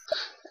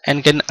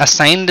and can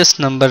assign this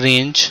number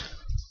range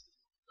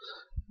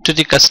to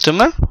the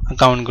customer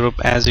account group,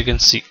 as you can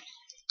see.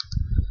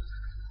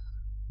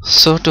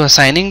 So to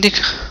assigning the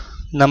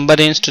number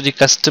range to the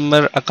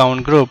customer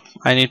account group,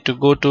 I need to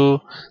go to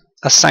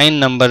assign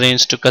number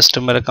range to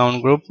customer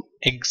account group,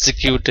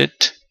 execute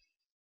it,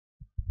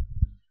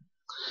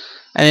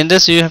 and in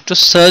this you have to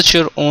search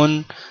your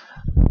own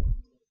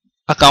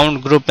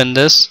account group in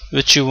this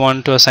which you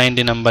want to assign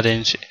the number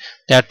range.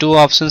 There are two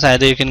options: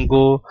 either you can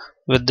go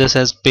with this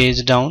as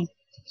page down,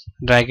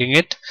 dragging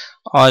it,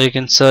 or you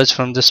can search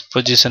from this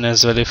position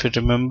as well if you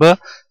remember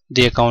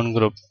the account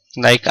group.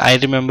 Like I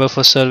remember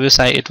for service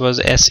it was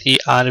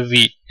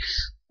SERV,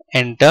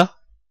 enter.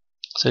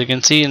 So you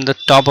can see in the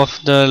top of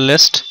the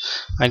list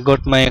I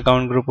got my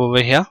account group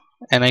over here,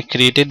 and I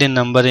created the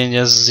number range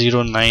as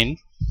 09,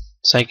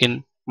 so I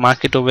can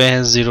mark it over here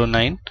as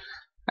 09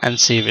 and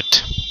save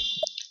it.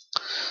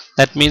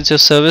 That means your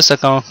service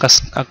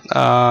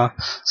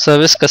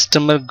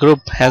customer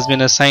group has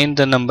been assigned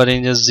the number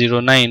range as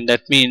 09.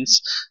 That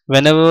means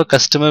whenever a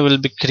customer will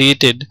be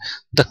created,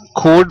 the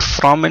code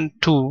from and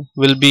to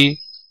will be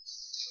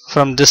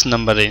from this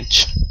number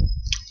range.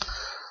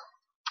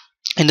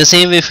 In the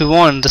same way, if you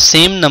want the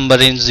same number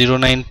range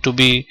 09 to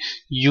be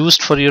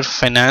used for your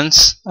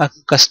finance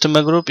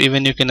customer group,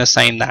 even you can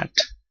assign that.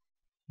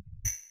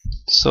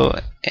 So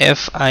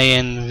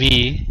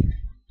FINV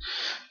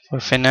for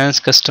finance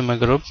customer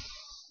group,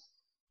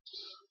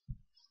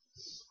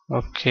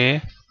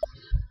 okay,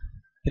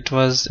 it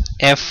was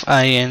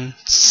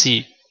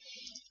FINC,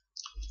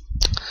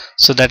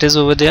 so that is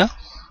over there.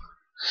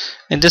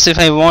 And this, if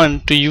I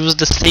want to use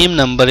the same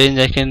number range,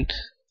 I can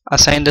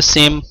assign the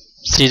same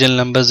serial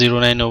number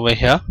 09 over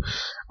here,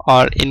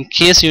 or in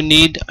case you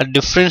need a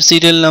different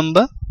serial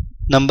number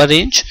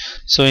range,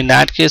 so in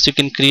that case you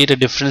can create a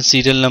different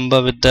serial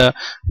number with the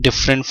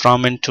different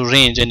from and to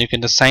range, and you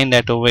can assign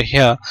that over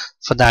here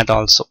for that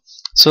also.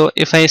 So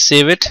if I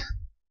save it,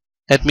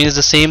 that means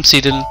the same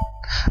serial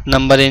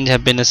number range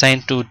have been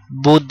assigned to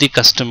both the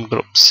custom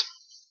groups.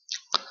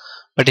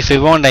 But if I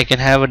want, I can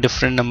have a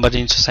different number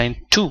range assigned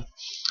too.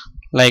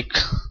 Like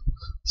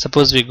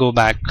suppose we go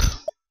back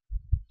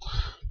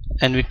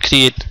and we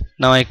create,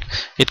 now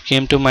it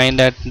came to mind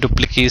that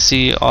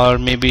duplicacy, or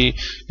maybe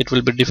it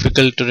will be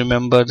difficult to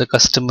remember the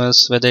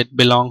customers whether it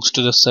belongs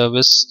to the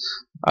service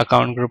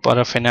account group or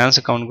a finance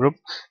account group.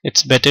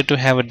 It's better to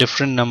have a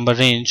different number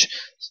range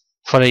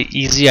for a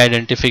easy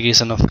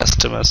identification of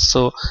customers.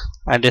 So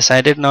I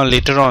decided now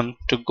later on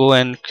to go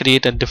and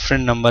create a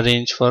different number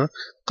range for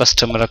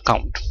customer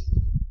account.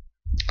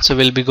 So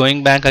we'll be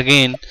going back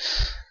again,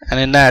 and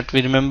in that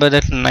we remember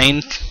that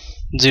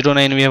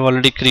 909 we have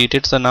already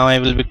created, so now I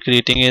will be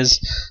creating is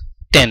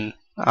 10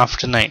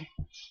 after 9.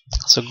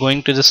 So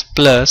going to this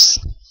plus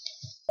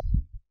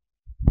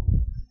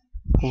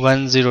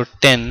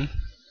 1010,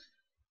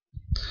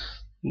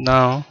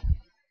 now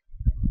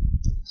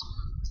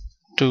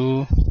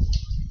to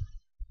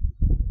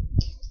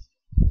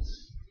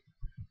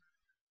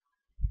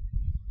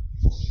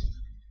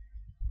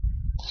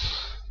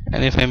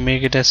and if I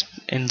make it as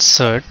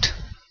insert,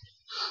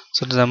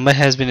 so the number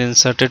has been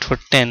inserted for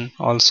 10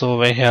 also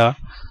over here.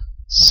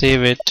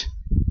 Save it.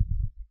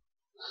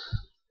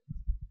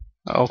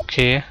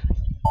 Okay,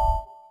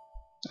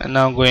 and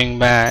now going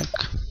back,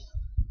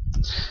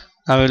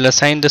 I will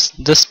assign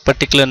this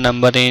particular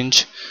number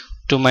range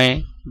to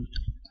my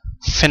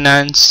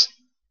finance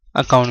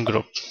account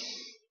group.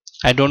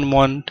 I don't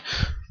want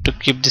to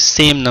keep the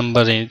same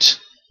number range,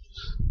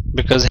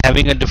 because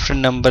having a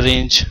different number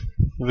range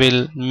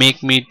will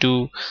make me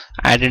to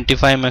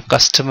identify my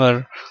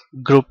customer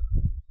group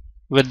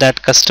with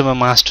that customer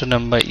master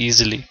number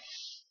easily.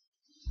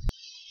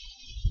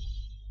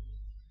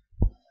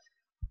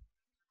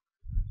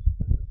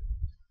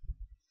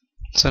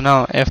 So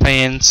now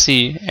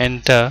FINC,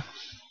 enter,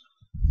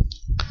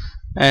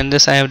 and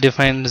this I have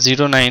defined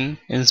 09.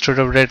 Instead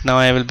of that, now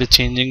I will be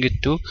changing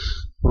it to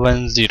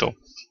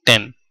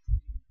 1010.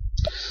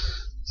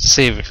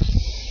 Save.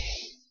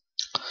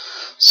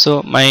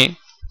 So my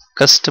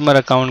customer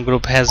account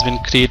group has been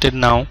created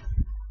now.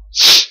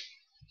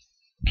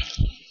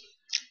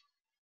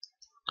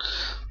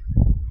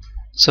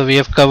 So we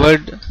have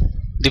covered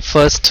the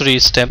first three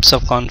steps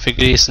of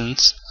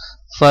configurations.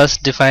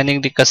 First,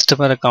 defining the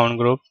customer account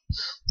group.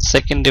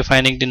 Second,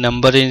 defining the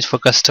number range for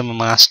customer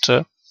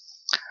master.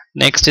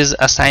 Next is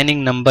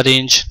assigning number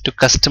range to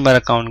customer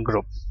account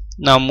group.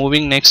 Now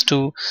moving next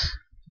to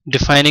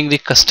defining the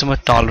customer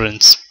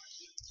tolerance.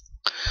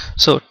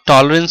 So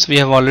tolerance we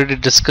have already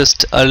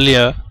discussed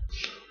earlier.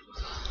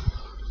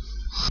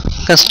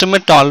 Customer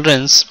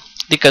tolerance,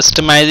 the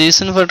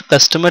customization for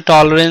customer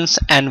tolerance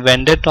and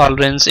vendor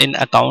tolerance in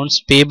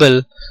accounts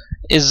payable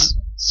is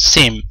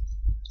same.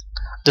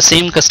 The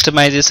same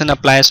customization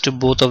applies to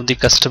both of the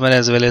customer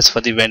as well as for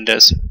the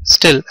vendors.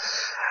 Still,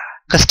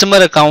 customer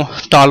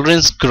account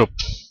tolerance group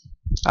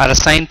are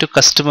assigned to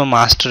customer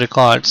master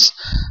records,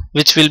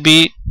 which will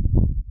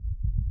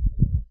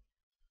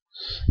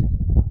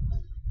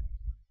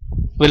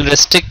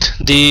restrict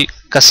the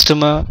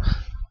customer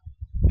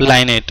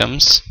line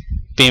items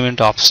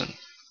payment option.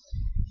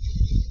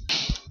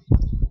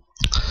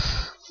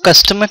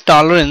 Customer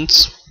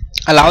tolerance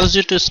allows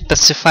you to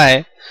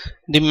specify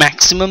the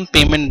maximum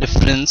payment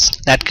difference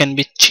that can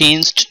be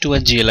changed to a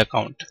GL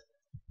account,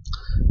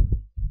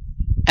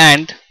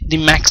 and the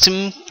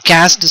maximum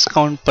cash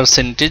discount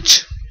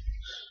percentage,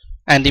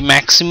 and the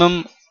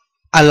maximum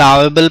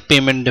allowable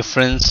payment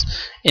difference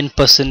in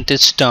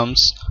percentage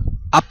terms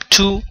up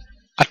to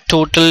a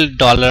total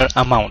dollar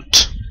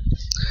amount.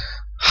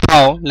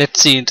 How?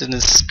 Let's see it in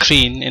the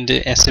screen in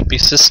the SAP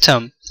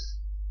system.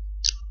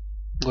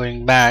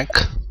 Going back,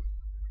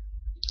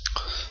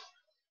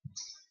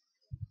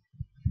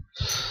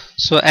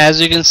 so as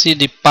you can see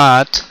the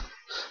path,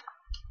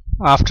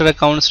 after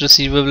accounts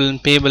receivable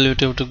and payable you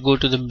have to go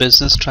to the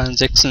business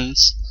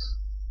transactions.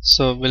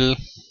 So we'll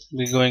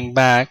be going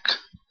back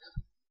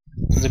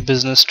to the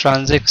business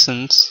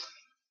transactions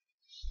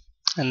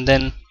and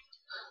then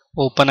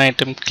open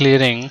item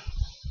clearing,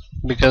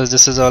 because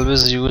this is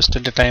always used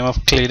at the time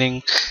of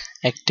clearing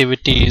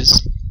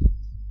activities,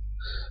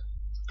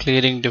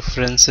 clearing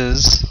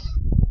differences.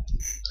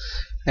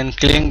 And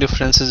clearing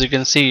differences, you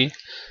can see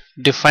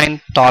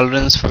define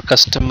tolerance for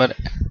customer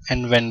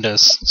and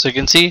vendors. So you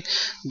can see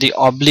the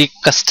oblique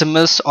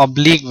customers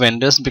oblique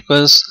vendors,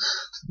 because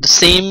the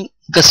same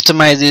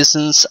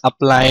customizations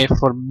apply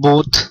for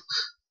both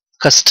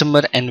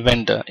customer and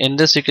vendor. In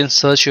this you can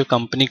search your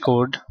company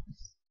code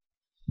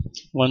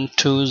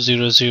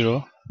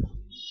 1200.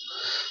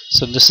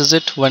 So this is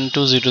it,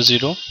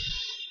 1200.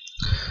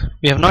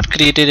 We have not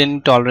created any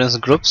tolerance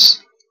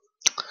groups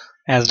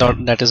as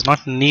that is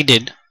not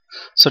needed.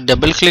 So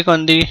double click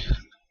on the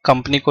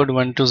company code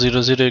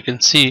 1200, you can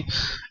see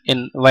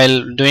in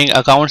while doing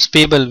accounts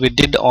payable we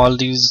did all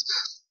these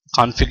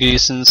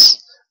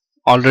configurations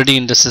already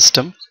in the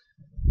system.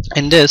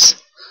 In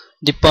this,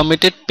 the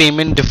permitted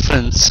payment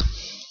difference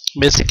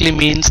basically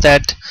means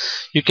that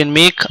you can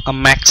make a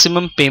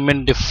maximum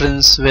payment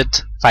difference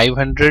with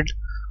 500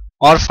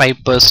 or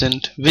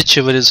 5%,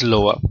 whichever is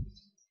lower.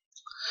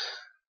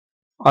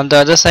 On the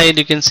other side,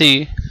 you can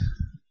see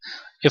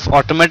if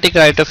automatic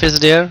write-off is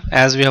there,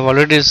 as we have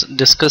already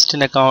discussed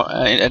in account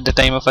at the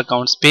time of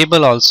accounts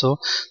payable also,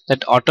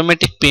 that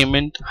automatic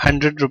payment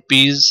 100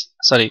 rupees,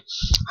 sorry,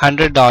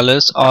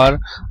 $100 or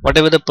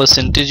whatever the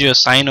percentage you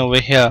assign over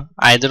here,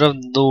 either of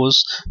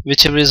those,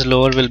 whichever is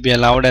lower, will be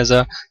allowed as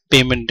a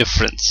payment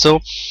difference. So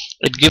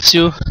it gives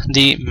you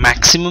the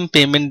maximum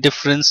payment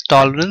difference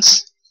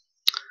tolerance,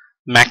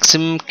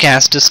 maximum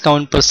cash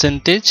discount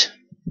percentage,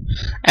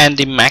 and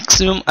the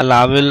maximum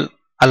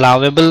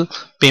allowable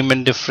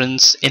payment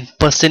difference in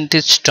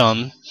percentage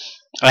term,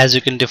 as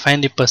you can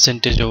define the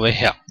percentage over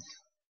here.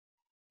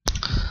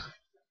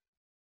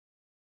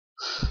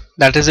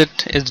 That is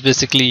it's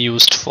basically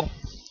used for.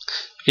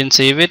 You can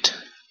save it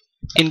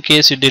in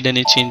case you did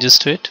any changes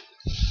to it.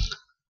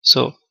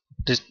 So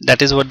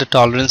that is what the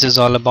tolerance is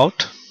all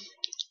about.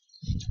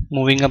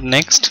 Moving up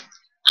next,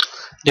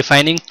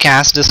 defining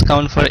cash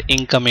discount for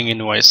incoming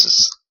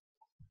invoices.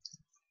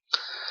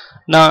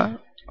 Now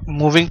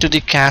moving to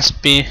the cash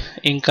pay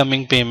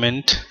incoming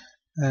payment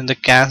and the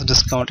cash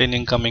discount in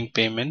incoming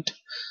payment,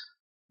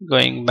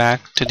 going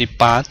back to the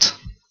path.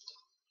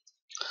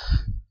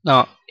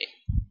 Now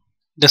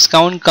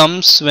discount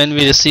comes when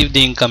we receive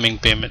the incoming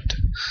payment,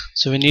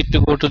 so we need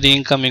to go to the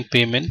incoming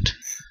payment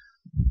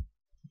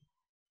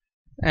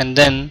and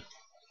then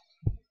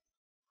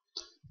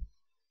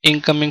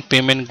incoming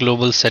payment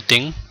global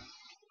setting,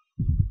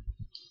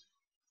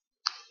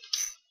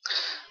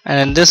 and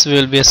in this we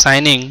will be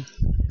assigning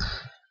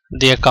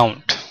the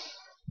account.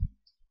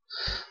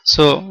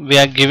 So we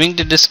are giving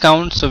the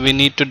discount, so we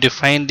need to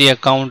define the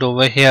account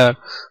over here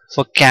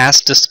for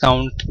cash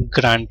discount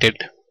granted.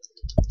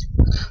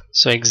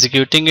 So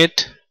executing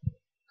it,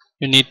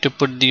 you need to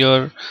put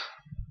your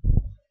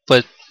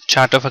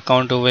chart of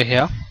account over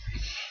here.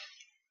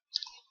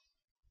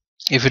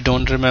 If you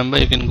don't remember,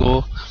 you can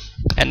go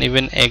and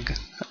even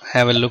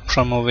have a look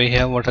from over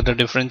here what are the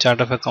different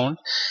chart of account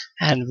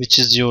and which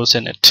is yours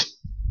in it.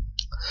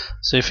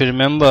 So if you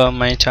remember,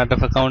 my chart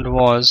of account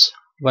was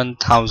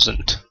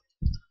 1000,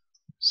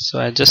 so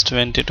I just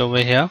went it over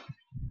here,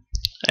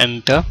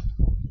 enter.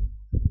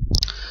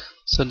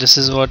 So this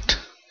is what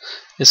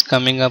is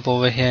coming up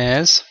over here.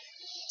 As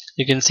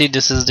you can see,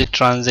 this is the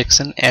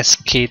transaction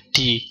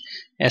SKT.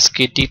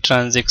 SKT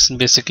transaction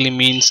basically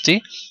means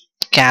the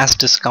cash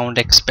discount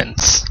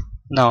expense.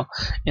 Now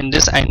in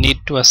this I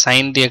need to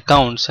assign the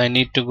account, so I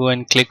need to go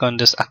and click on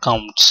this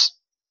accounts.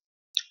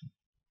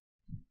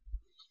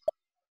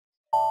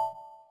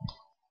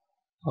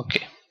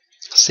 Okay,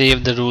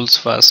 save the rules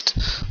first,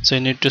 so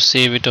you need to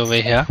save it over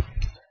here,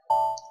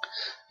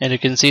 and you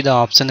can see the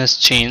option has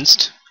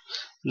changed.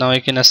 Now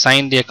you can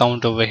assign the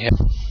account over here.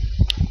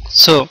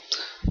 So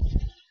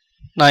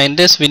now in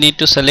this we need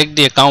to select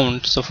the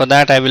account, so for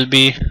that I will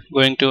be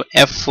going to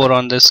F4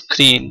 on the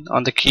screen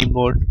on the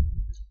keyboard,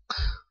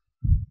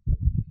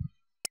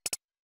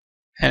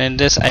 and in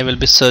this I will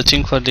be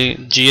searching for the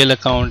GL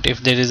account if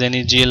there is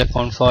any GL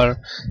account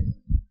for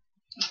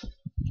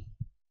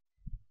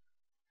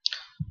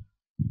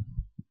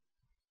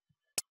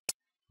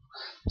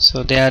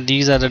so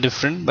these are the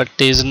different, but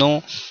there is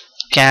no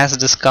cash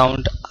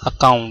discount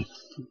account.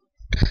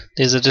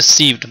 There is a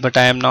received, but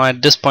I am now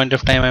at this point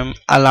of time I am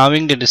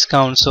allowing the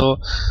discount. So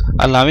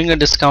allowing a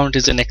discount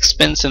is an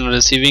expense and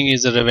receiving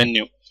is a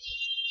revenue,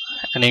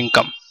 an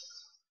income.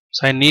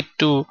 So I need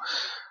to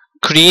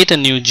create a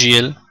new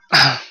GL.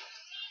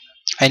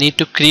 I need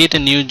to create a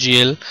new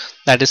GL,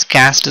 that is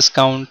cash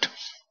discount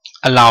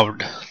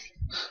allowed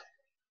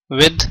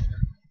with.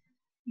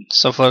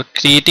 So for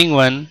creating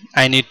one,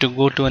 I need to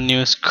go to a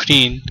new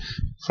screen.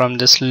 From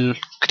this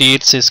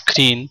creates a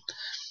screen,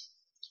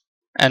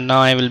 and now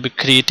I will be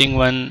creating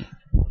one.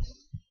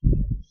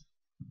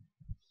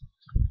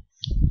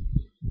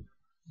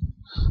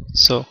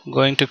 So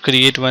going to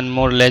create one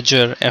more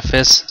ledger,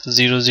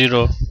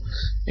 FS00.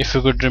 If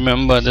you could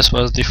remember, this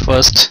was the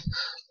first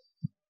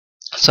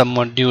sub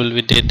module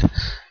we did.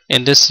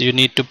 In this you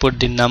need to put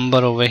the number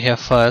over here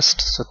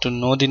first. So to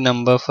know the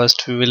number,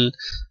 first we will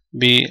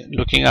be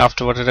looking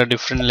after what are the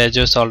different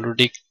ledgers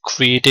already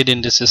created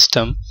in the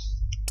system.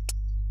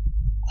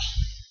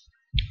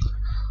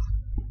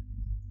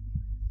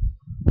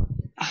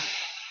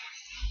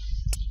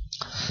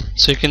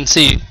 So you can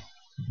see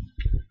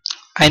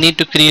I need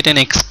to create an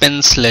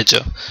expense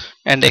ledger,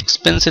 and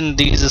expense in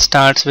these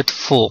starts with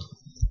 4,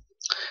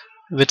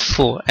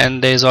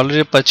 and there is already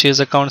a purchase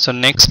account. So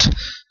next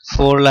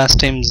 4 last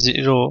time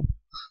 0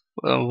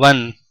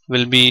 1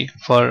 will be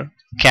for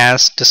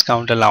cash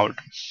discount allowed.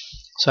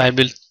 So I'll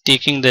be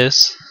taking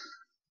this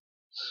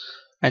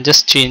and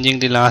just changing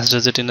the last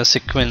digit in the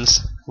sequence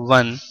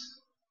 1,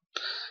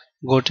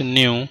 go to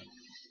new,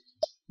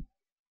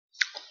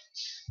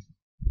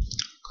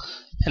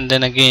 and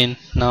then again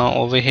now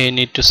over here you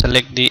need to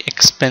select the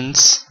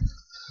expense.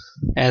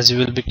 As you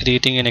will be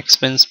creating an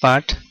expense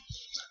part,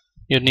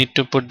 you need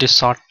to put the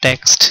short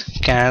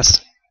text cash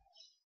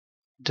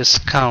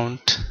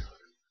discount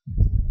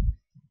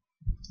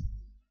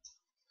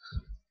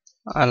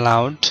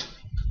allowed.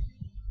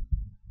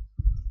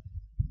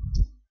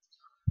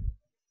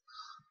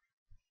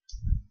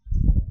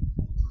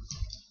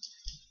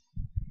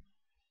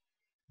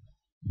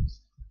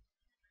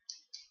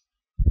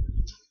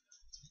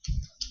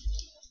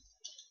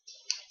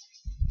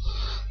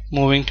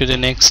 Moving to the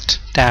next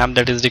tab,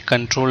 that is the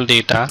control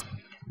data.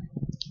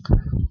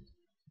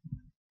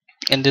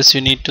 In this you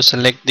need to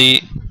select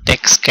the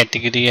text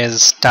category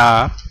as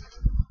star,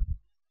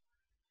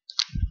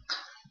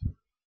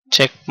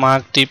 check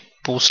mark the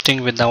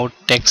posting without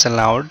text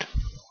allowed,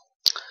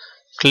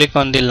 click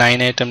on the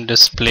line item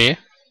display,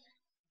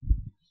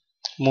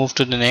 move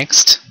to the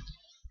next.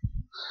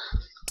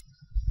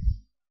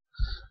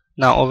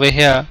 Now over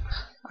here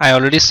I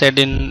already said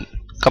in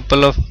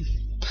couple of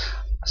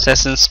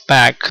sessions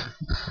back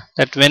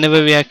that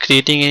whenever we are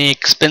creating any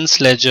expense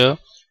ledger,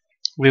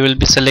 we will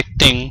be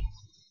selecting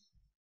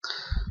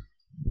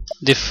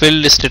the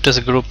field status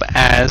group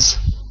as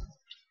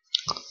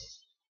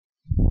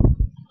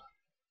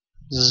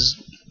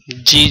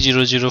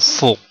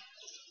G004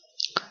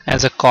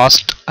 as a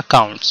cost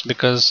accounts,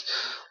 because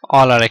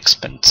all are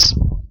expense.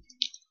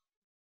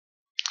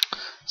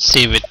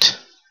 Save it.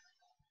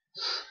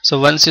 So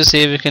once you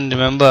save, you can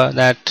remember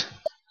that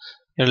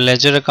your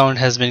ledger account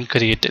has been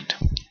created.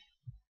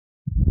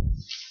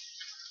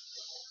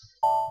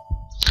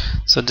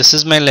 So this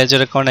is my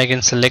ledger account. I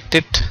can select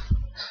it,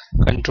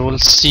 Control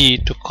C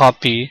to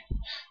copy,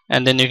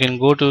 and then you can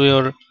go to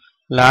your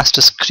last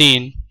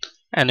screen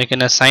and you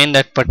can assign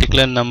that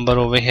particular number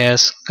over here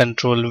as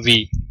Control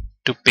V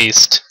to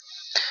paste.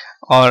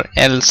 Or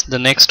else the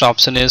next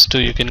option is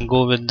to, you can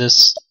go with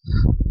this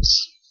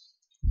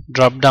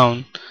drop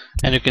down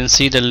and you can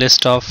see the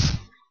list of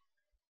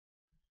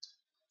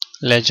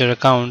ledger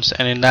accounts,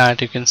 and in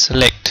that you can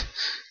select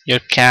your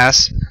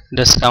cash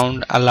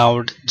discount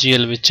allowed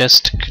GL we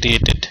just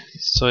created.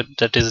 So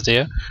that is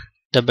there,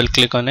 double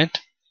click on it,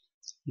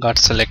 got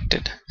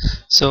selected.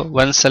 So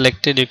once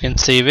selected, you can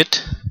save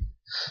it.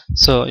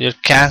 So your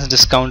cash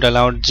discount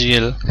allowed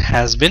GL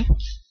has been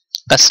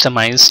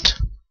customized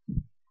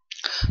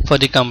for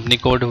the company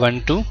code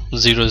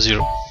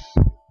 1200.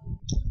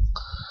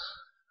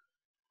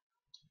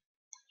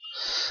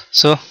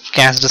 So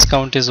cash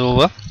discount is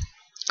over.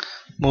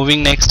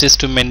 Moving next is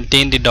to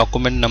maintain the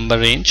document number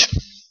range.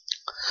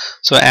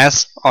 So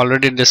as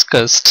already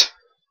discussed,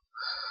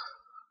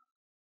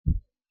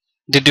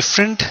 the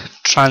different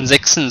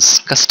transactions,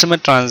 customer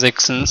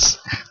transactions,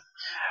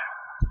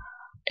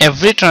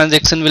 every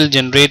transaction will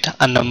generate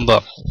a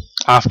number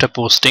after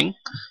posting,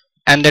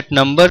 and that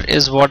number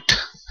is what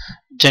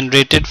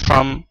generated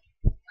from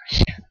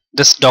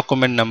this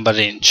document number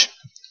range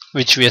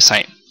which we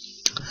assign.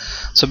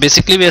 So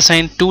basically we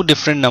assign two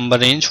different number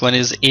range, one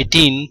is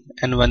 18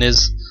 and one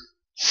is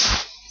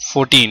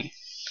 14.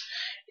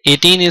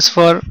 18 is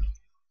for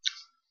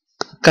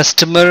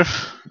customer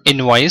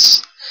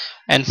invoice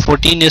and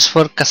 14 is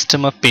for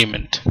customer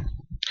payment.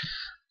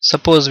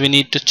 Suppose we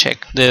need to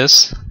check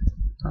this,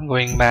 I'm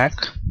going back,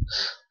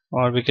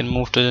 or we can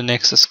move to the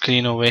next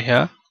screen over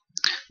here.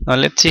 Now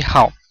let's see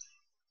how.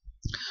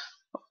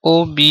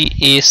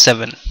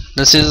 OBA7,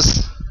 this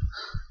is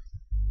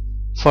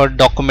for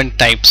document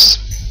types.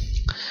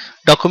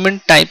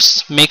 Document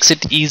types makes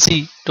it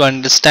easy to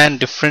understand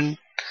different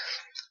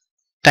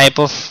type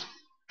of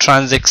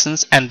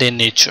transactions and their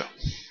nature.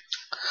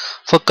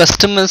 For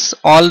customers,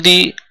 all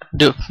the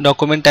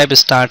document type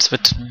starts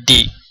with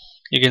D.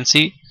 You can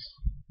see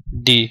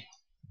D.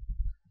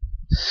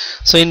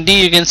 So in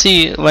D you can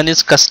see one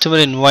is customer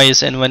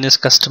invoice and one is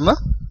customer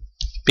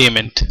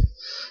payment.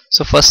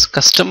 So first,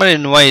 customer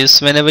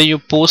invoice, whenever you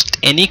post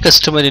any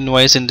customer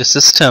invoice in the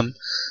system,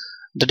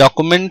 the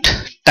document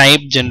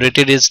type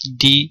generated is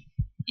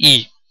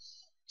DE,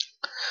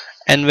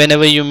 and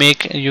whenever you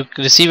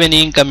receive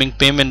any incoming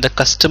payment, the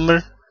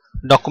customer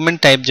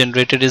document type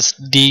generated is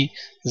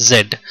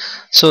DZ.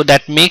 So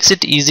that makes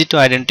it easy to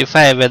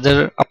identify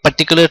whether a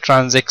particular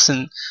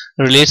transaction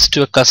relates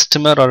to a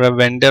customer or a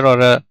vendor or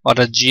a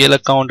GL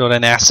account or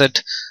an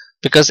asset,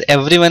 because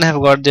everyone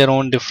have got their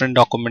own different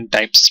document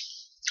types.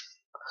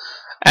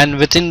 And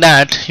within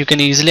that you can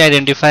easily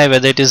identify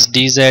whether it is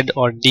DZ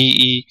or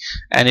DE,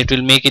 and it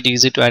will make it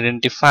easy to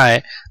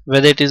identify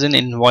whether it is an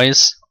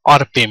invoice or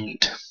a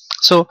payment.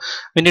 So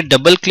when you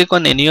double click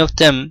on any of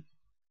them,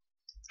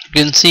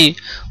 you can see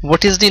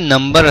what is the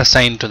number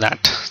assigned to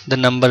that, the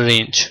number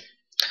range.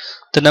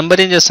 The number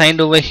range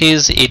assigned over here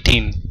is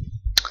 18.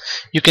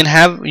 You can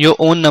have your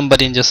own number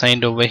range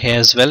assigned over here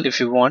as well if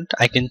you want.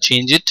 I can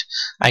change it,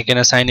 I can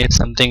assign it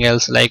something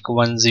else like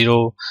 10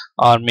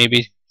 or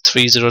maybe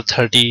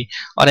 3030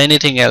 or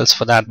anything else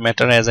for that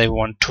matter as I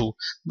want to,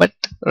 but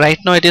right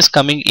now it is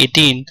coming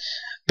 18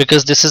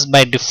 because this is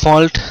by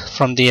default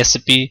from the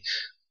SAP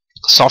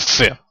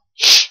software.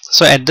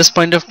 So at this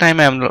point of time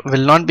I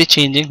will not be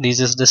changing. This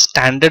is the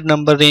standard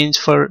number range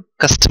for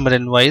customer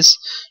invoice.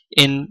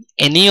 In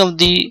any of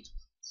the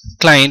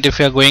client, if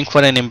you are going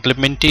for an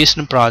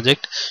implementation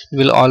project, you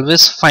will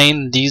always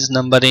find these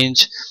number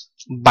range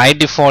by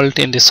default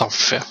in the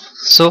software.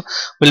 So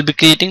we'll be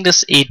creating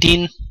this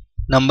 18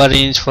 number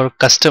range for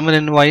customer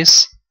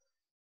invoice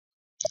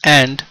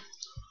and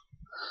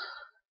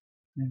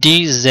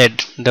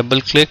DZ,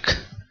 double click,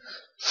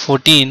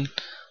 14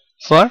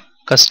 for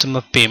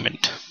customer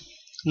payment.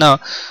 Now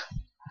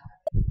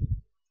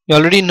you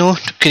already know,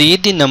 to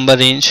create the number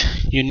range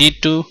you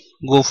need to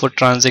go for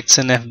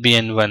transaction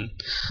FBN1.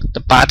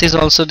 The path is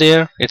also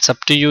there, it's up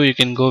to you. You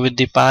can go with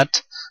the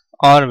path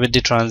or with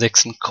the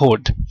transaction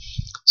code.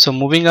 So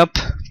moving up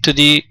to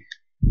the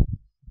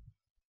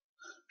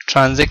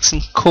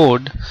transaction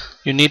code,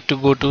 you need to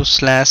go to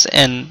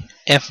 /n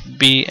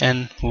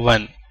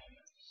FBN1,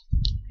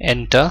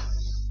 enter.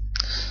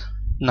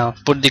 Now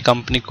put the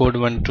company code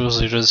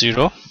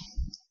 1200,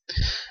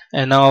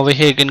 and now over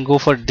here you can go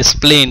for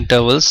display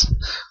intervals.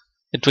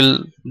 It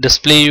will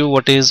display you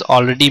what is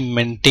already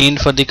maintained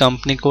for the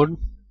company code.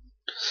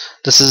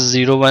 This is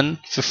 0, 1,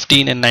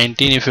 15 and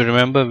 19. If you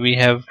remember, we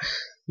have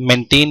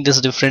maintained this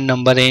different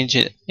number range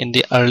in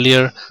the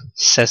earlier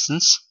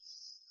sessions.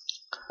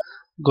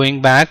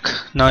 Going back,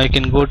 now you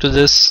can go to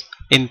this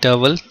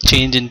interval,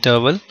 change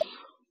interval,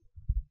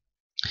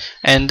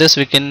 and this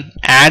we can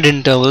add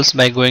intervals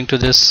by going to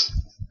this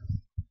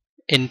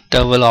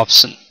interval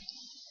option.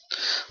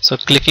 So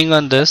clicking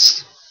on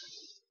this,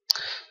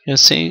 you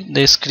see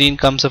the screen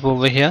comes up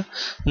over here.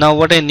 Now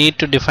what I need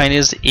to define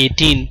is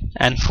 18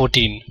 and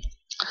 14.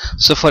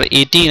 So for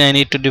 18 I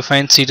need to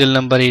define serial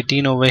number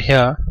 18 over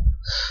here,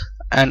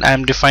 and I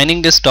am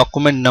defining this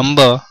document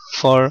number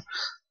for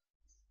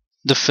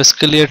the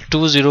fiscal year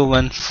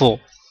 2014.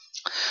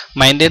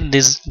 Minded,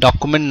 this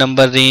document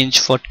number range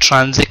for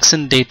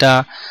transaction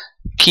data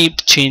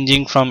keep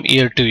changing from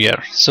year to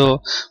year.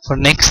 So for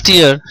next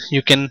year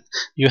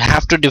you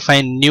have to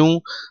define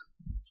new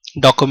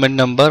document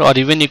number, or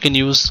even you can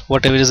use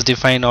whatever is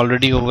defined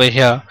already over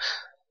here.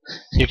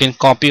 You can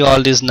copy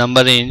all this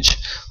number range.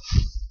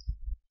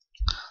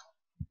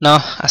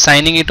 Now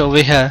assigning it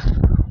over here,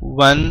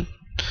 one,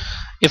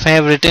 if I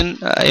have written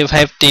if I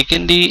have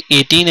taken the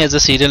 18 as a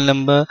serial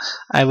number,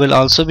 I will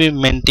also be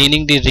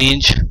maintaining the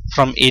range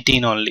from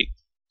 18 only,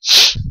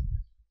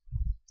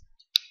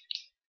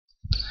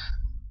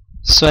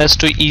 so as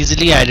to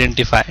easily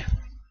identify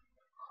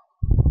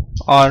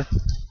or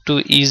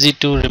too easy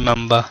to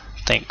remember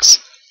things.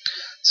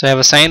 So I have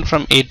assigned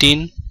from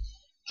 18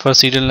 for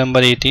serial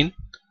number 18,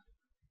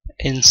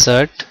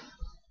 insert.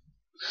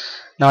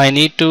 Now I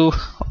need to,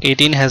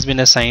 18 has been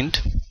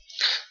assigned.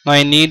 Now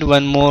I need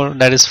one more,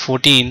 that is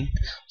 14.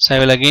 So I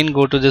will again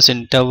go to this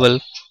interval,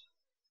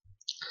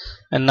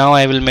 and now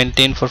I will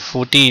maintain for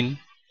 14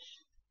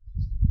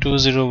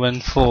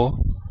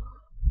 2014,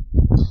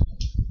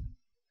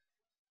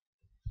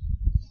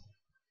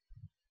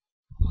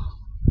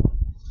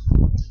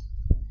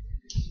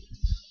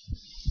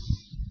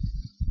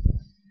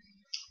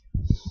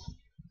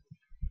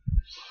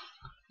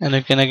 and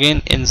you can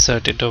again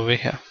insert it over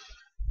here.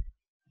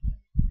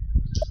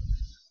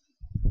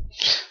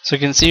 So you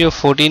can see your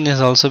 14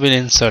 has also been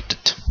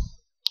inserted.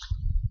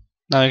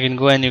 Now you can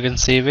go and you can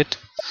save it.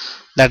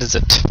 That is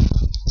it.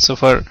 So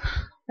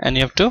and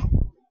you have to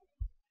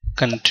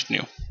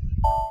continue.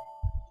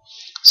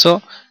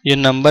 So your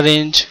number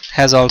range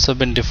has also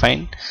been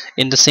defined.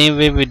 In the same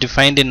way we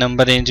defined the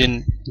number range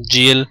in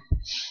GL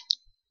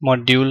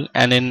module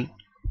and in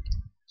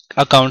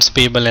accounts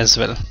payable as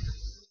well.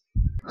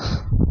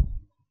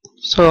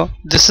 So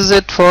this is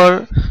it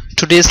for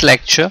today's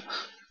lecture.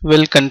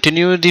 We'll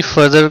continue the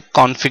further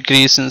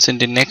configurations in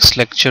the next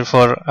lecture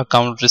for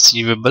account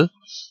receivable.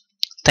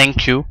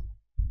 Thank you.